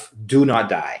love do not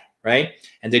die, right?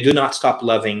 And they do not stop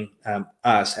loving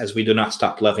us as we do not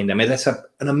stop loving them. And that's an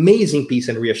amazing piece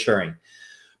and reassuring.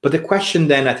 But the question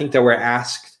then, I think that we're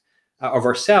asked of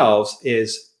ourselves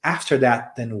is, after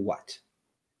that, then what?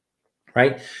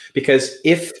 Right? Because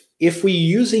if we're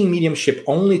using mediumship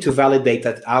only to validate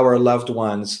that our loved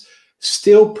ones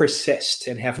still persist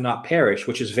and have not perished,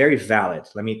 which is very valid,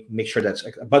 let me make sure that's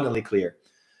abundantly clear.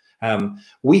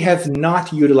 We have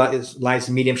not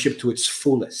utilized mediumship to its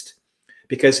fullest.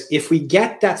 Because if we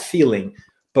get that feeling,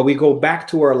 but we go back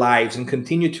to our lives and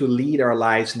continue to lead our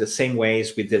lives in the same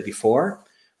ways we did before,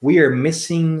 we are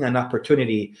missing an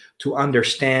opportunity to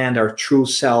understand our true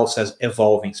selves as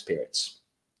evolving spirits,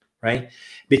 right?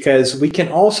 Because we can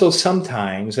also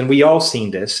sometimes, and we all seen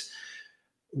this,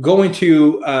 go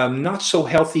into not so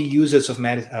healthy uses of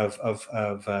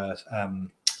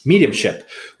mediumship,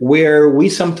 where we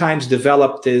sometimes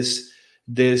develop this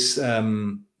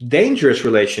dangerous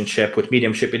relationship with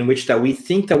mediumship, in which that we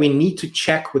think that we need to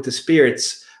check with the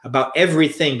spirits about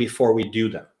everything before we do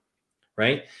them,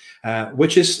 right?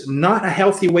 Which is not a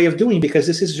healthy way of doing, because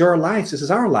this is your lives, this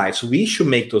is our lives. We should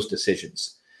make those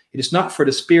decisions. It is not for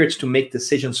the spirits to make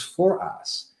decisions for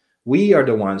us. We are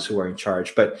the ones who are in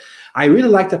charge. But I really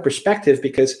like that perspective,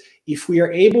 because if we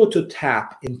are able to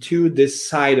tap into this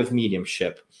side of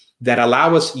mediumship that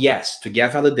allow us, yes, to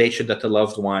get validation that the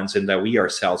loved ones and that we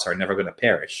ourselves are never going to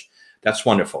perish, that's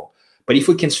wonderful. But if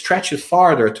we can stretch it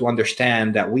farther to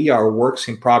understand that we are works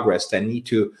in progress that need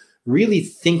to really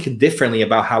think differently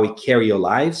about how we carry our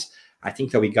lives, I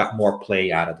think that we got more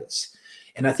play out of this.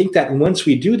 And I think that once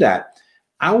we do that,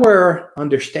 our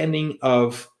understanding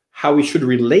of how we should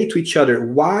relate to each other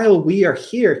while we are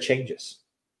here changes,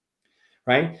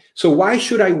 right? So why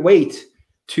should I wait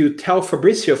to tell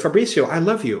Fabrizio, I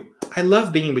love you. I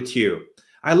love being with you.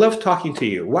 I love talking to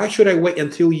you. Why should I wait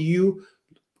until you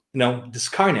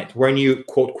discarnate, when you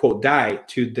quote, quote, die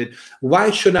to the,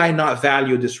 why should I not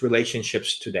value these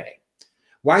relationships today?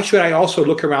 Why should I also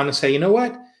look around and say, you know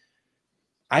what?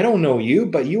 I don't know you,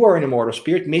 but you are an immortal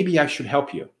spirit. Maybe I should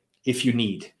help you if you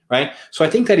need, right? So I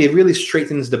think that it really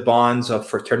straightens the bonds of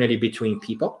fraternity between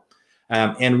people,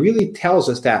 and really tells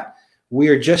us that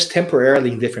we're just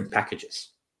temporarily in different packages,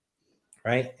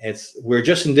 right? We're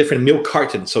just in different milk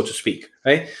cartons, so to speak,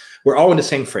 right? We're all in the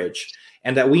same fridge,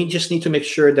 and that we just need to make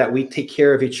sure that we take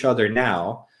care of each other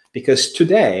now, because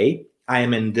today I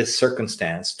am in this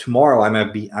circumstance. Tomorrow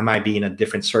I might be in a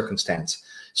different circumstance.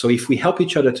 So if we help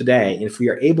each other today, and if we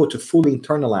are able to fully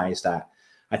internalize that,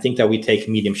 I think that we take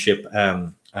mediumship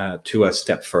to a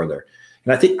step further.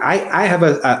 And I think I have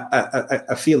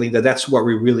a feeling that that's what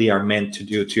we really are meant to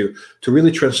do, to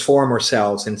really transform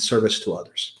ourselves in service to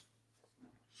others.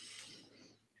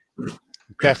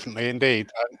 Definitely, indeed.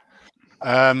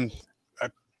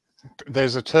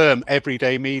 There's a term,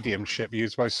 everyday mediumship,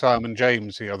 used by Simon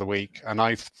James the other week, and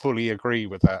I fully agree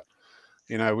with that.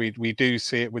 You know, we do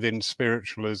see it within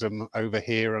spiritualism over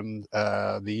here in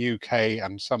the UK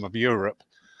and some of Europe,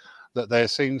 that there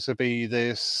seems to be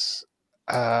this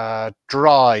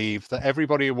drive that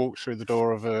everybody who walks through the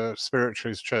door of a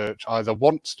spiritualist church either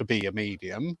wants to be a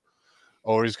medium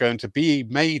or is going to be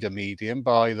made a medium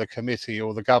by the committee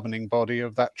or the governing body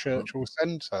of that church or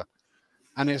centre.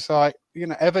 And it's like, you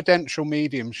know, evidential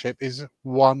mediumship is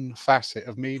one facet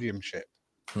of mediumship.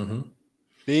 Mm-hmm.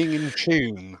 Being in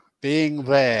tune, being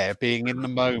there, being in the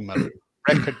moment,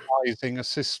 recognizing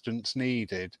assistance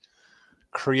needed,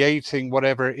 creating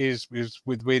whatever it is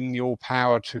within your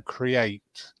power to create.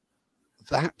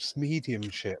 That's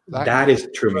mediumship. That is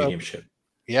true mediumship.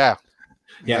 Yeah.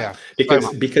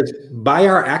 Because by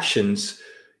our actions,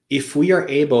 if we are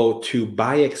able to,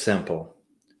 by example,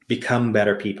 become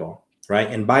better people, right?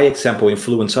 And by example,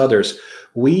 influence others,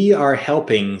 we are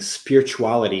helping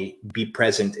spirituality be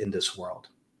present in this world,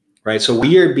 right? So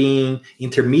we are being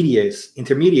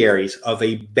intermediaries of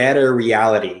a better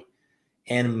reality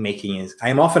and making it.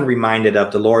 I'm often reminded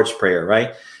of the Lord's Prayer,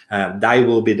 right? Thy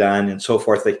will be done, and so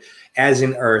forth, like as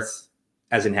in earth,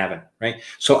 as in heaven, right?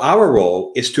 So our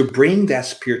role is to bring that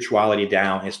spirituality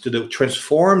down, is to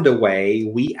transform the way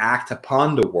we act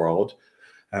upon the world,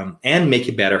 and make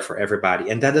it better for everybody.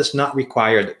 And that does not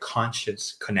require the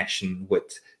conscious connection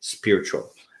with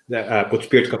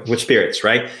with spirits,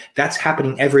 right? That's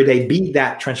happening every day. Be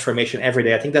that transformation every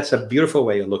day. I think that's a beautiful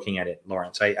way of looking at it,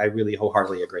 Lawrence. I really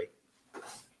wholeheartedly agree.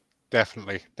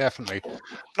 Definitely.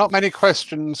 Not many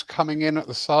questions coming in at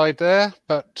the side there,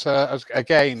 but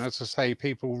again, as I say,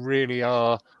 people really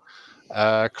are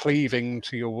cleaving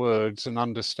to your words and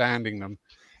understanding them.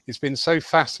 It's been so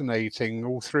fascinating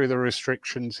all through the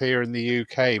restrictions here in the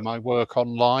UK. My work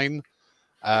online,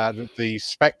 the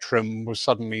spectrum was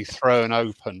suddenly thrown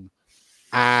open,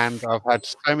 and I've had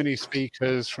so many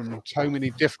speakers from so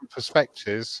many different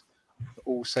perspectives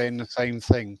all saying the same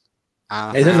thing.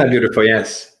 Isn't that beautiful?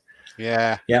 Yes.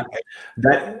 Yeah.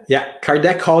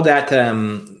 Kardec called that,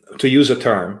 to use a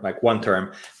term, like one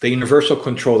term, the universal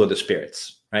control of the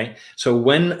spirits, right? So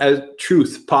when a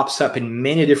truth pops up in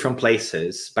many different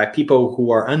places by people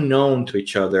who are unknown to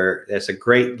each other, there's a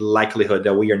great likelihood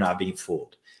that we are not being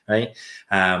fooled, right?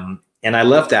 And I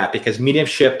love that, because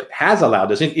mediumship has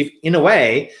allowed us, if in a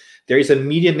way, there is a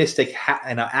mediumistic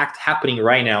act happening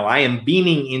right now. I am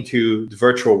beaming into the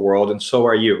virtual world, and so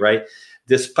are you, right?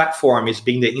 This platform is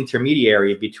being the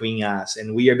intermediary between us,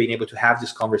 and we are being able to have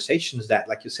these conversations that,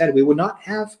 like you said, we would not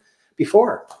have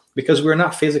before because we're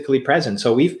not physically present.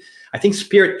 So I think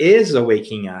Spirit is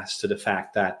awakening us to the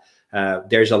fact that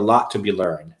there's a lot to be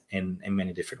learned in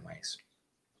many different ways.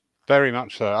 Very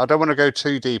much so. I don't want to go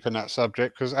too deep in that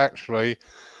subject, because actually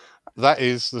that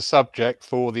is the subject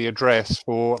for the address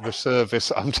for the service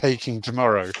I'm taking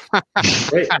tomorrow.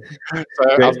 Great. So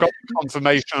I've got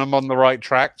confirmation I'm on the right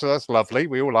track, so that's lovely.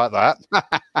 We all like that.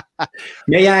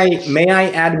 May I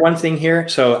add one thing here?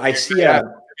 So I see a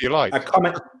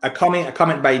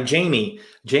comment by Jamie.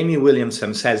 Jamie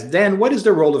Williamson says, Dan, what is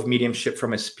the role of mediumship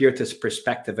from a Spiritist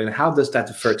perspective, and how does that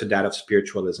differ to that of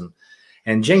spiritualism?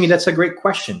 And Jamie, that's a great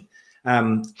question.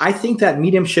 I think that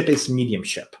mediumship is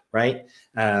mediumship, right?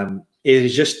 It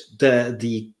is just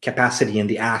the capacity and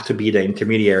the act to be the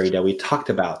intermediary that we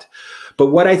talked about. But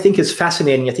what I think is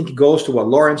fascinating, I think it goes to what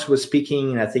Lawrence was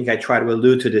speaking, and I think I try to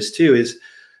allude to this too, is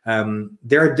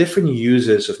there are different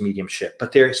uses of mediumship,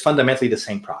 but there is fundamentally the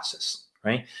same process,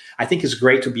 right? I think it's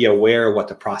great to be aware of what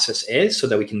the process is so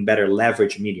that we can better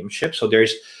leverage mediumship. So there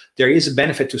is a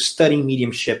benefit to studying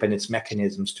mediumship and its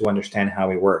mechanisms to understand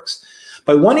how it works.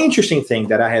 But one interesting thing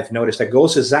that I have noticed that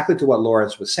goes exactly to what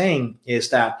Lawrence was saying is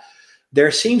that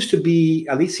there seems to be,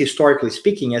 at least historically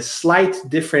speaking, a slight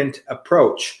different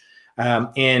approach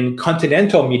in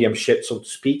continental mediumship, so to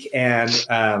speak, and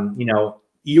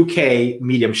UK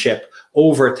mediumship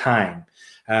over time.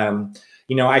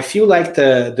 I feel like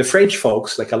the French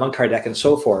folks, like Allan Kardec and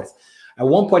so forth, at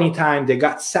one point in time, they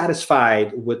got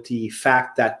satisfied with the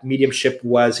fact that mediumship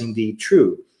was indeed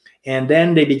true. And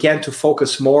then they began to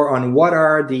focus more on what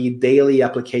are the daily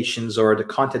applications or the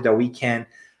content that we can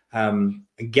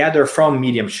gather from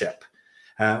mediumship.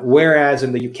 Whereas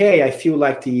in the UK, I feel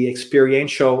like the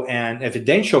experiential and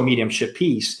evidential mediumship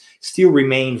piece still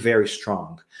remain very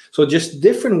strong. So just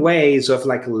different ways of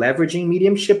like leveraging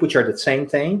mediumship, which are the same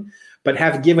thing, but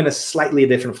have given a slightly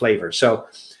different flavor. So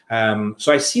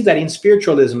I see that in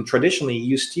spiritualism, traditionally,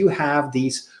 you still have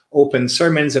these open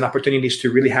sermons and opportunities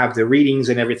to really have the readings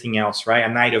and everything else, right? A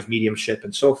night of mediumship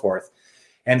and so forth.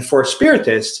 And for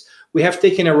Spiritists, we have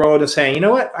taken a road of saying, you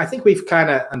know what, I think we've kind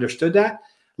of understood that.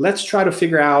 Let's try to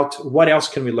figure out what else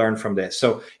can we learn from this.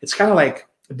 So it's kind of like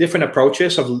different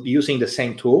approaches of using the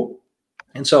same tool.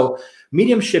 And so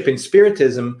mediumship in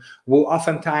Spiritism will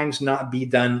oftentimes not be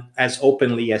done as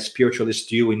openly as spiritualists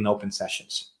do in open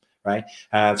sessions. Right?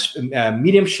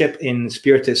 Mediumship in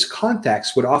Spiritist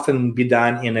context would often be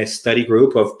done in a study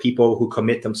group of people who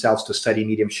commit themselves to study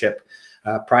mediumship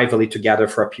privately together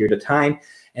for a period of time.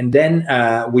 And then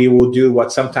we will do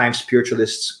what sometimes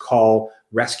spiritualists call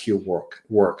rescue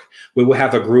work. We will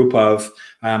have a group of,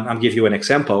 I'll give you an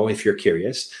example if you're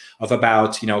curious, of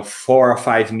about 4 or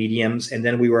 5 mediums. And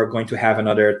then we were going to have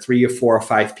another 3 or 4 or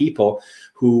 5 people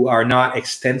who are not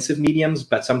extensive mediums,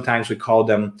 but sometimes we call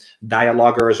them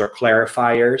dialoguers or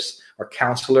clarifiers or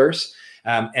counselors.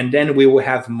 And then we will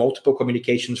have multiple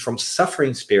communications from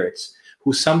suffering spirits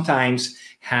who sometimes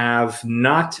have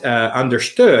not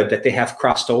understood that they have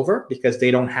crossed over because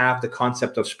they don't have the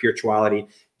concept of spirituality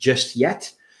just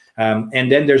yet.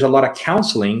 And then there's a lot of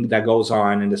counseling that goes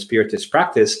on in the Spiritist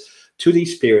practice to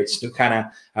these spirits to kind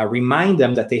of remind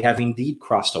them that they have indeed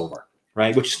crossed over.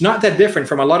 Right, which is not that different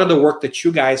from a lot of the work that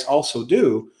you guys also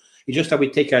do. It's just that we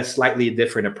take a slightly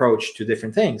different approach to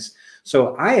different things.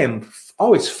 So I am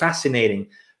always fascinated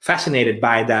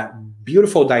by that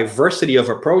beautiful diversity of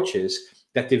approaches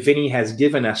that Divinity has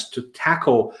given us to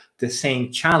tackle the same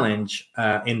challenge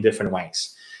in different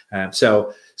ways.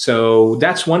 So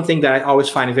that's one thing that I always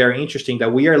find very interesting,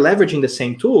 that we are leveraging the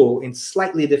same tool in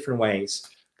slightly different ways,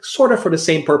 sort of for the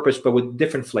same purpose, but with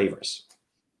different flavors.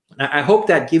 I hope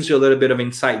that gives you a little bit of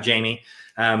insight, Jamie,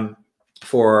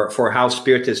 for how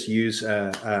Spiritists use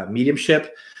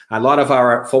mediumship. A lot of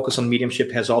our focus on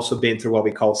mediumship has also been through what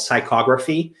we call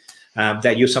psychography,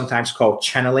 that you sometimes call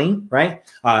channeling, right,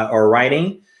 or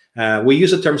writing. We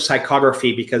use the term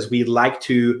psychography because we like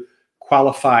to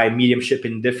qualify mediumship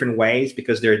in different ways,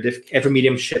 because every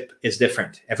mediumship is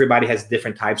different. Everybody has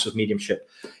different types of mediumship.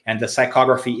 And the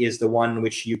psychography is the one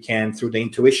which you can, through the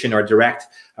intuition or direct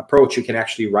approach, you can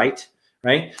actually write,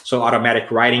 right? So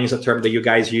automatic writing is a term that you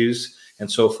guys use,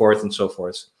 and so forth and so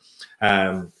forth.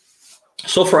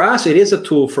 So for us, it is a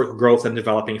tool for growth and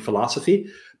developing philosophy,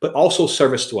 but also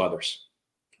service to others,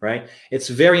 right? It's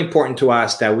very important to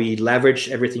us that we leverage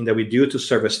everything that we do to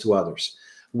service to others,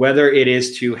 whether it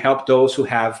is to help those who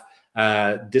have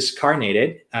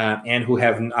discarnated and who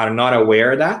are not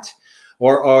aware of that,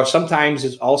 or sometimes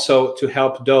it's also to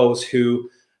help those who,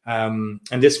 and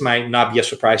this might not be a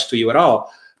surprise to you at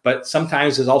all, but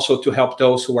sometimes it's also to help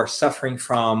those who are suffering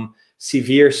from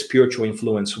severe spiritual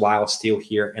influence while still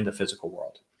here in the physical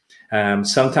world.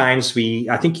 Sometimes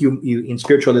I think you in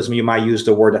spiritualism, you might use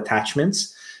the word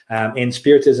attachments. In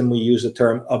Spiritism, we use the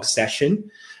term obsession.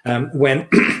 When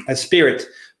a spirit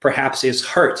perhaps is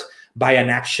hurt by an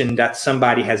action that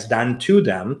somebody has done to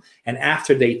them, and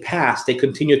after they pass, they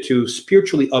continue to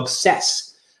spiritually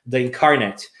obsess the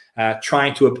incarnate,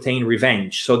 trying to obtain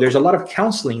revenge. So there's a lot of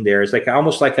counseling there. It's like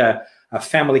almost like a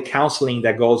family counseling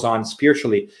that goes on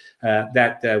spiritually,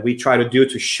 that we try to do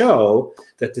to show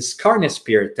that this incarnate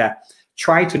spirit that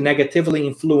try to negatively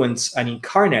influence an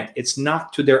incarnate, it's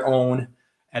not to their own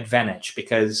advantage,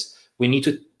 because we need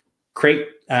to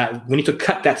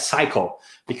cut that cycle,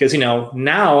 because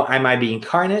now I might be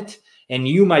incarnate and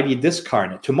you might be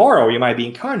discarnate. Tomorrow you might be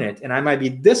incarnate and I might be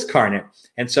discarnate.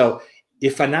 And so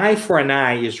if an eye for an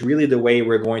eye is really the way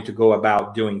we're going to go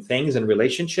about doing things in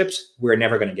relationships, we're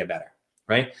never going to get better,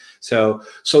 right? So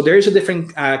there's a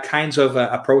different kinds of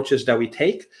approaches that we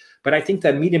take. But I think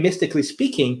that mediumistically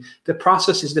speaking, the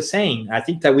process is the same. I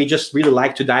think that we just really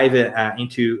like to dive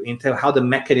into how the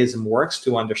mechanism works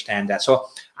to understand that. So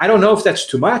I don't know if that's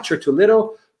too much or too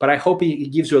little, but I hope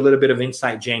it gives you a little bit of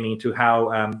insight, Jamie, into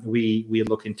how we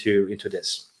look into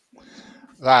this.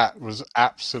 That was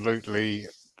absolutely,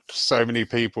 so many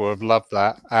people have loved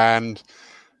that. And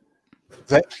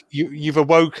that you've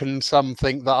awoken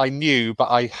something that I knew, but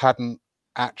I hadn't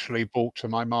actually brought to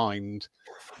my mind.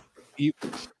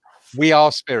 We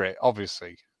are spirit,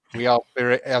 obviously. We are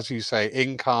spirit, as you say,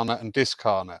 incarnate and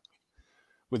discarnate.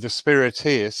 With the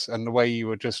Spiritist and the way you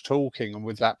were just talking, and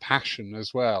with that passion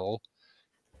as well,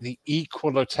 the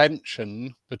equal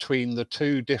attention between the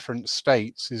two different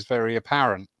states is very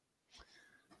apparent.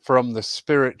 From the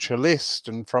spiritualist,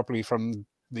 and probably from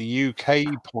the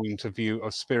UK point of view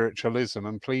of spiritualism,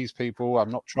 and please, people,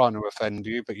 I'm not trying to offend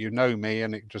you, but you know me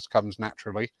and it just comes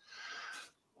naturally.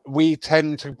 We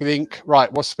tend to think,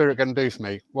 right, what's spirit going to do for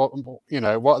me? What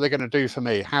are they going to do for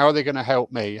me? How are they going to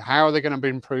help me? How are they going to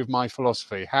improve my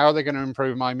philosophy? How are they going to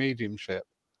improve my mediumship?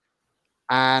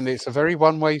 And it's a very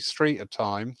one-way street at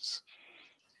times,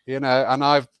 and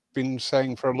I've been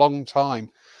saying for a long time,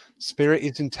 spirit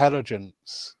is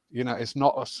intelligence. It's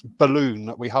not a balloon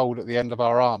that we hold at the end of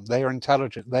our arm. They are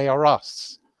intelligent. They are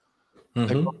us.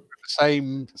 They've got the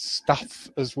same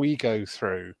stuff as we go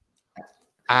through.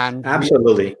 And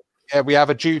absolutely, we have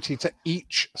a duty to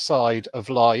each side of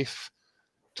life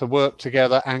to work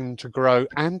together and to grow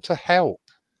and to help.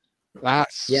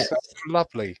 That's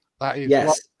lovely. That is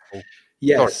wonderful.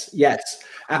 Yes.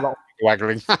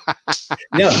 Waggling.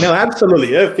 No, absolutely.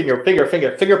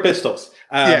 Finger pistols.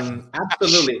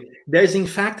 Absolutely. There's in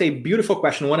fact a beautiful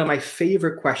question. One of my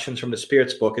favorite questions from the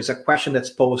Spirits book is a question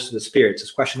that's posed to the Spirits.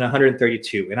 It's question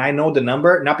 132. And I know the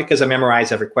number, not because I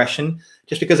memorize every question,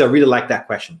 just because I really like that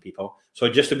question, people. So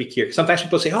just to be clear, sometimes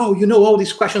people say, oh, you know all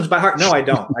these questions by heart. No, I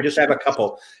don't. I just have a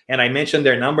couple. And I mentioned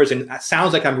their numbers, and it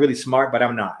sounds like I'm really smart, but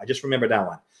I'm not. I just remember that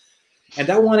one. And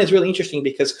that one is really interesting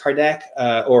because Kardec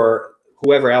or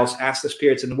whoever else asked the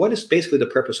Spirits, and what is basically the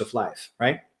purpose of life,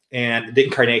 right? And the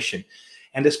incarnation.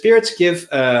 And the Spirits give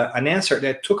an answer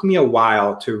that took me a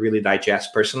while to really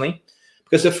digest personally,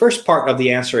 because the first part of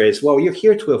the answer is, well, you're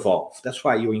here to evolve. That's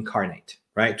why you incarnate,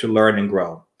 right? To learn and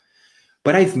grow.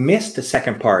 But I've missed the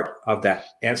second part of that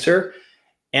answer.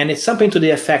 And it's something to the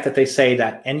effect that they say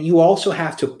that, and you also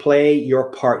have to play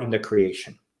your part in the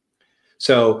creation.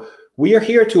 So we are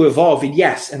here to evolve,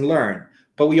 yes, and learn.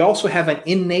 But we also have an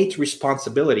innate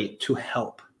responsibility to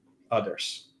help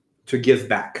others, to give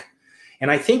back.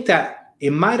 And I think that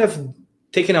it might have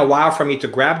taken a while for me to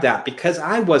grab that, because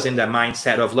I was in that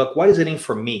mindset of, look, what is it in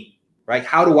for me, right?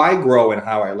 How do I grow and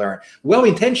how I learn?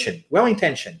 Well-intentioned,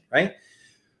 right?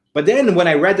 But then when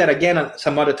I read that again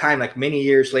some other time, like many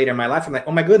years later in my life, I'm like,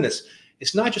 oh my goodness,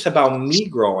 it's not just about me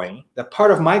growing. The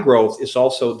part of my growth is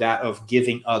also that of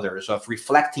giving others, of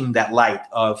reflecting that light,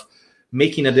 of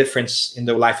making a difference in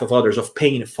the life of others, of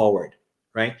paying it forward,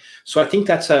 right? So I think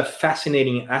that's a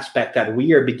fascinating aspect that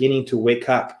we are beginning to wake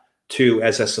up to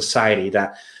as a society,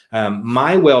 that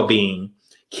my well-being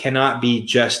cannot be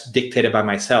just dictated by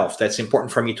myself. That's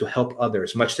important for me to help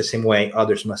others, much the same way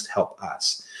others must help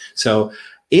us. So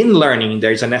in learning,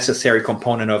 there's a necessary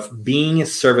component of being a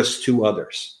service to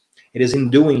others. It is in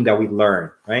doing that we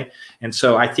learn, right? And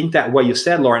so I think that what you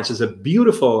said, Lawrence, is a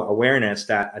beautiful awareness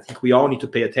that I think we all need to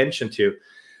pay attention to.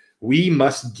 We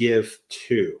must give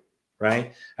too,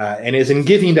 right? And it is in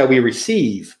giving that we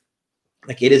receive.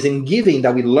 Like, it is in giving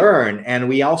that we learn, and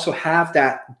we also have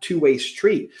that two-way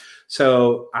street.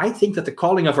 So I think that the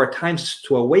calling of our times is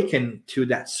to awaken to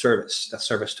that service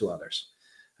to others.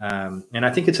 And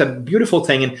I think it's a beautiful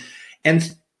thing.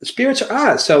 And spirits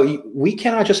are us. So we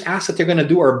cannot just ask that they're going to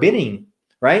do our bidding,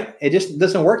 right? It just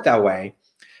doesn't work that way.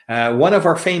 One of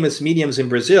our famous mediums in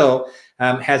Brazil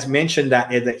has mentioned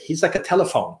that he's like a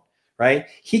telephone, right?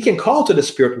 He can call to the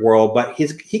spirit world, but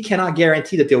he cannot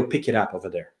guarantee that they'll pick it up over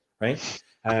there, right?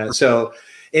 So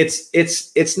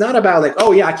it's not about like,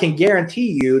 oh yeah, I can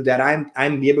guarantee you that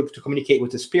I'm be able to communicate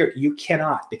with the spirit. You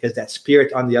cannot, because that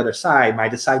spirit on the other side might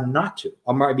decide not to,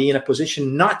 or might be in a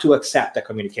position not to accept that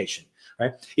communication,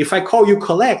 right? If I call you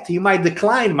collect, you might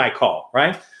decline my call,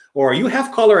 right? Or you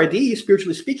have caller ID,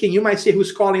 spiritually speaking, you might say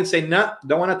who's calling and say, no,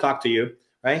 don't want to talk to you,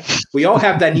 right? We all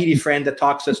have that needy friend that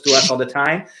talks to us all the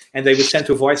time, and they would send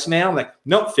to voicemail. I'm like,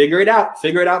 no, figure it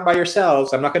out by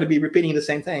yourselves. I'm not going to be repeating the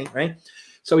same thing, right?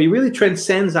 So it really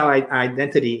transcends our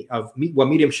identity of what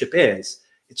mediumship is.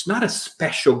 It's not a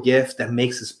special gift that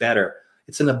makes us better.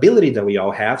 It's an ability that we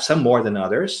all have, some more than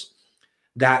others,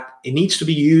 that it needs to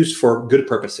be used for good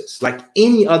purposes, like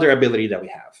any other ability that we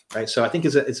have, right? So I think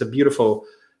it's a beautiful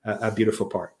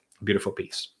part, a beautiful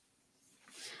piece.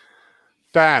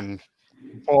 Dan,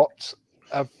 what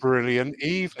a brilliant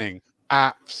evening.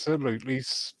 Absolutely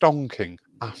stonking.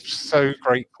 I'm so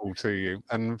grateful to you.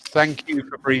 And thank you,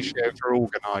 Fabricio, for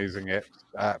organising it.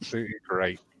 Absolutely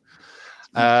great.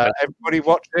 Everybody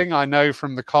watching, I know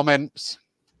from the comments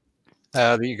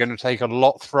that you're going to take a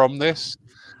lot from this.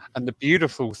 And the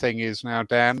beautiful thing is now,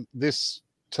 Dan,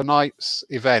 tonight's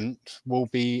event will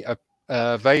be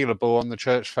available on the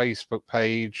church Facebook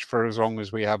page for as long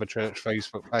as we have a church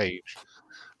Facebook page.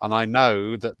 And I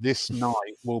know that this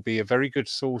night will be a very good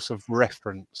source of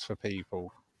reference for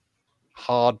people.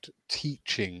 Hard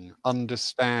teaching,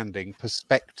 understanding,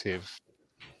 perspective.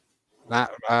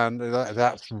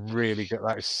 That's really good.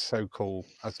 That is so cool.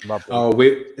 That's lovely. Oh,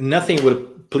 nothing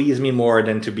would please me more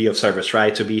than to be of service,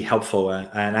 right? To be helpful,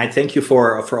 and I thank you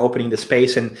for opening the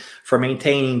space and for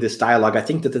maintaining this dialogue. I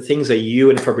think that the things that you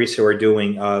and Fabrizio are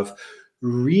doing of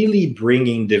really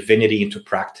bringing divinity into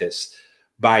practice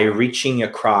by reaching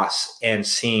across and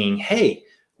seeing, hey,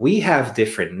 we have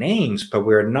different names, but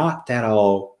we're not that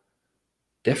all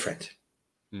different.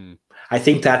 I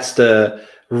think that's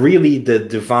really the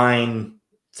divine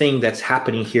thing that's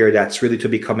happening here that's really to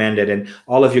be commended. And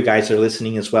all of you guys are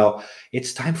listening as well.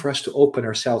 It's time for us to open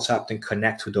ourselves up and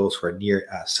connect with those who are near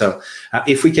us. So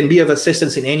if we can be of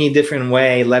assistance in any different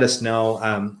way, let us know.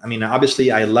 I mean,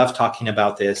 obviously, I love talking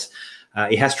about this.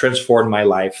 It has transformed my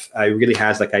life. It really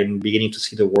has. Like, I'm beginning to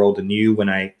see the world anew when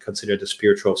I consider the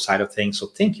spiritual side of things. So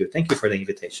thank you. Thank you for the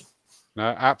invitation.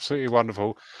 No, absolutely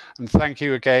wonderful. And thank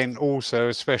you again also,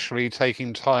 especially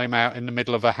taking time out in the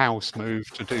middle of a house move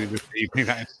to do this evening.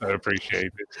 That's so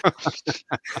appreciated.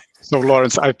 So,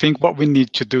 Lawrence, I think what we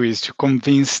need to do is to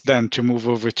convince Dan to move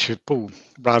over to Pooh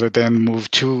rather than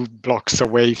move 2 blocks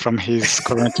away from his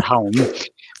current home.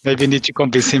 Maybe need to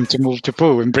convince him to move to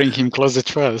Pooh and bring him closer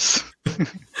to us.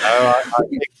 I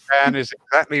think Dan is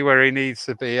exactly where he needs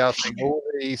to be. I think all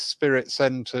the spirit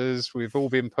centers, we've all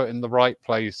been put in the right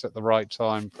place at the right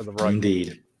time for the right.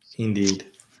 Indeed.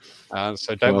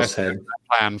 So don't mess with that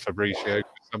plan, Fabrizio.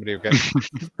 Somebody will get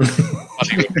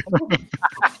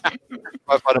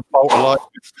I've had a bolt of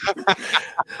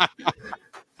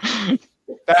light.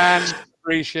 Dan,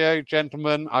 Fabrizio,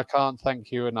 gentlemen, I can't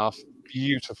thank you enough.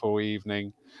 Beautiful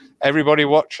evening. Everybody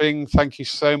watching, thank you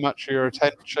so much for your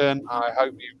attention. I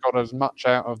hope you've got as much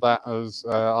out of that as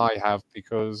I have,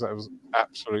 because that was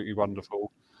absolutely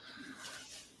wonderful.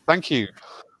 Thank you.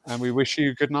 And we wish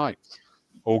you good night,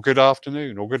 or good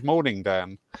afternoon, or good morning,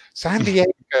 Dan. San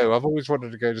Diego. I've always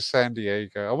wanted to go to San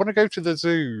Diego. I want to go to the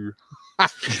zoo.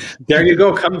 There you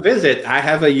go. Come visit. I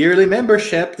have a yearly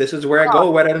membership. This is where I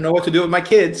go when I don't know what to do with my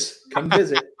kids. Come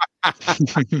visit. I'm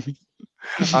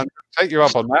going to take you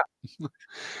up on that.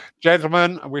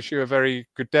 Gentlemen, I wish you a very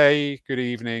good day, good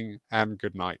evening, and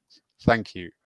good night. Thank you.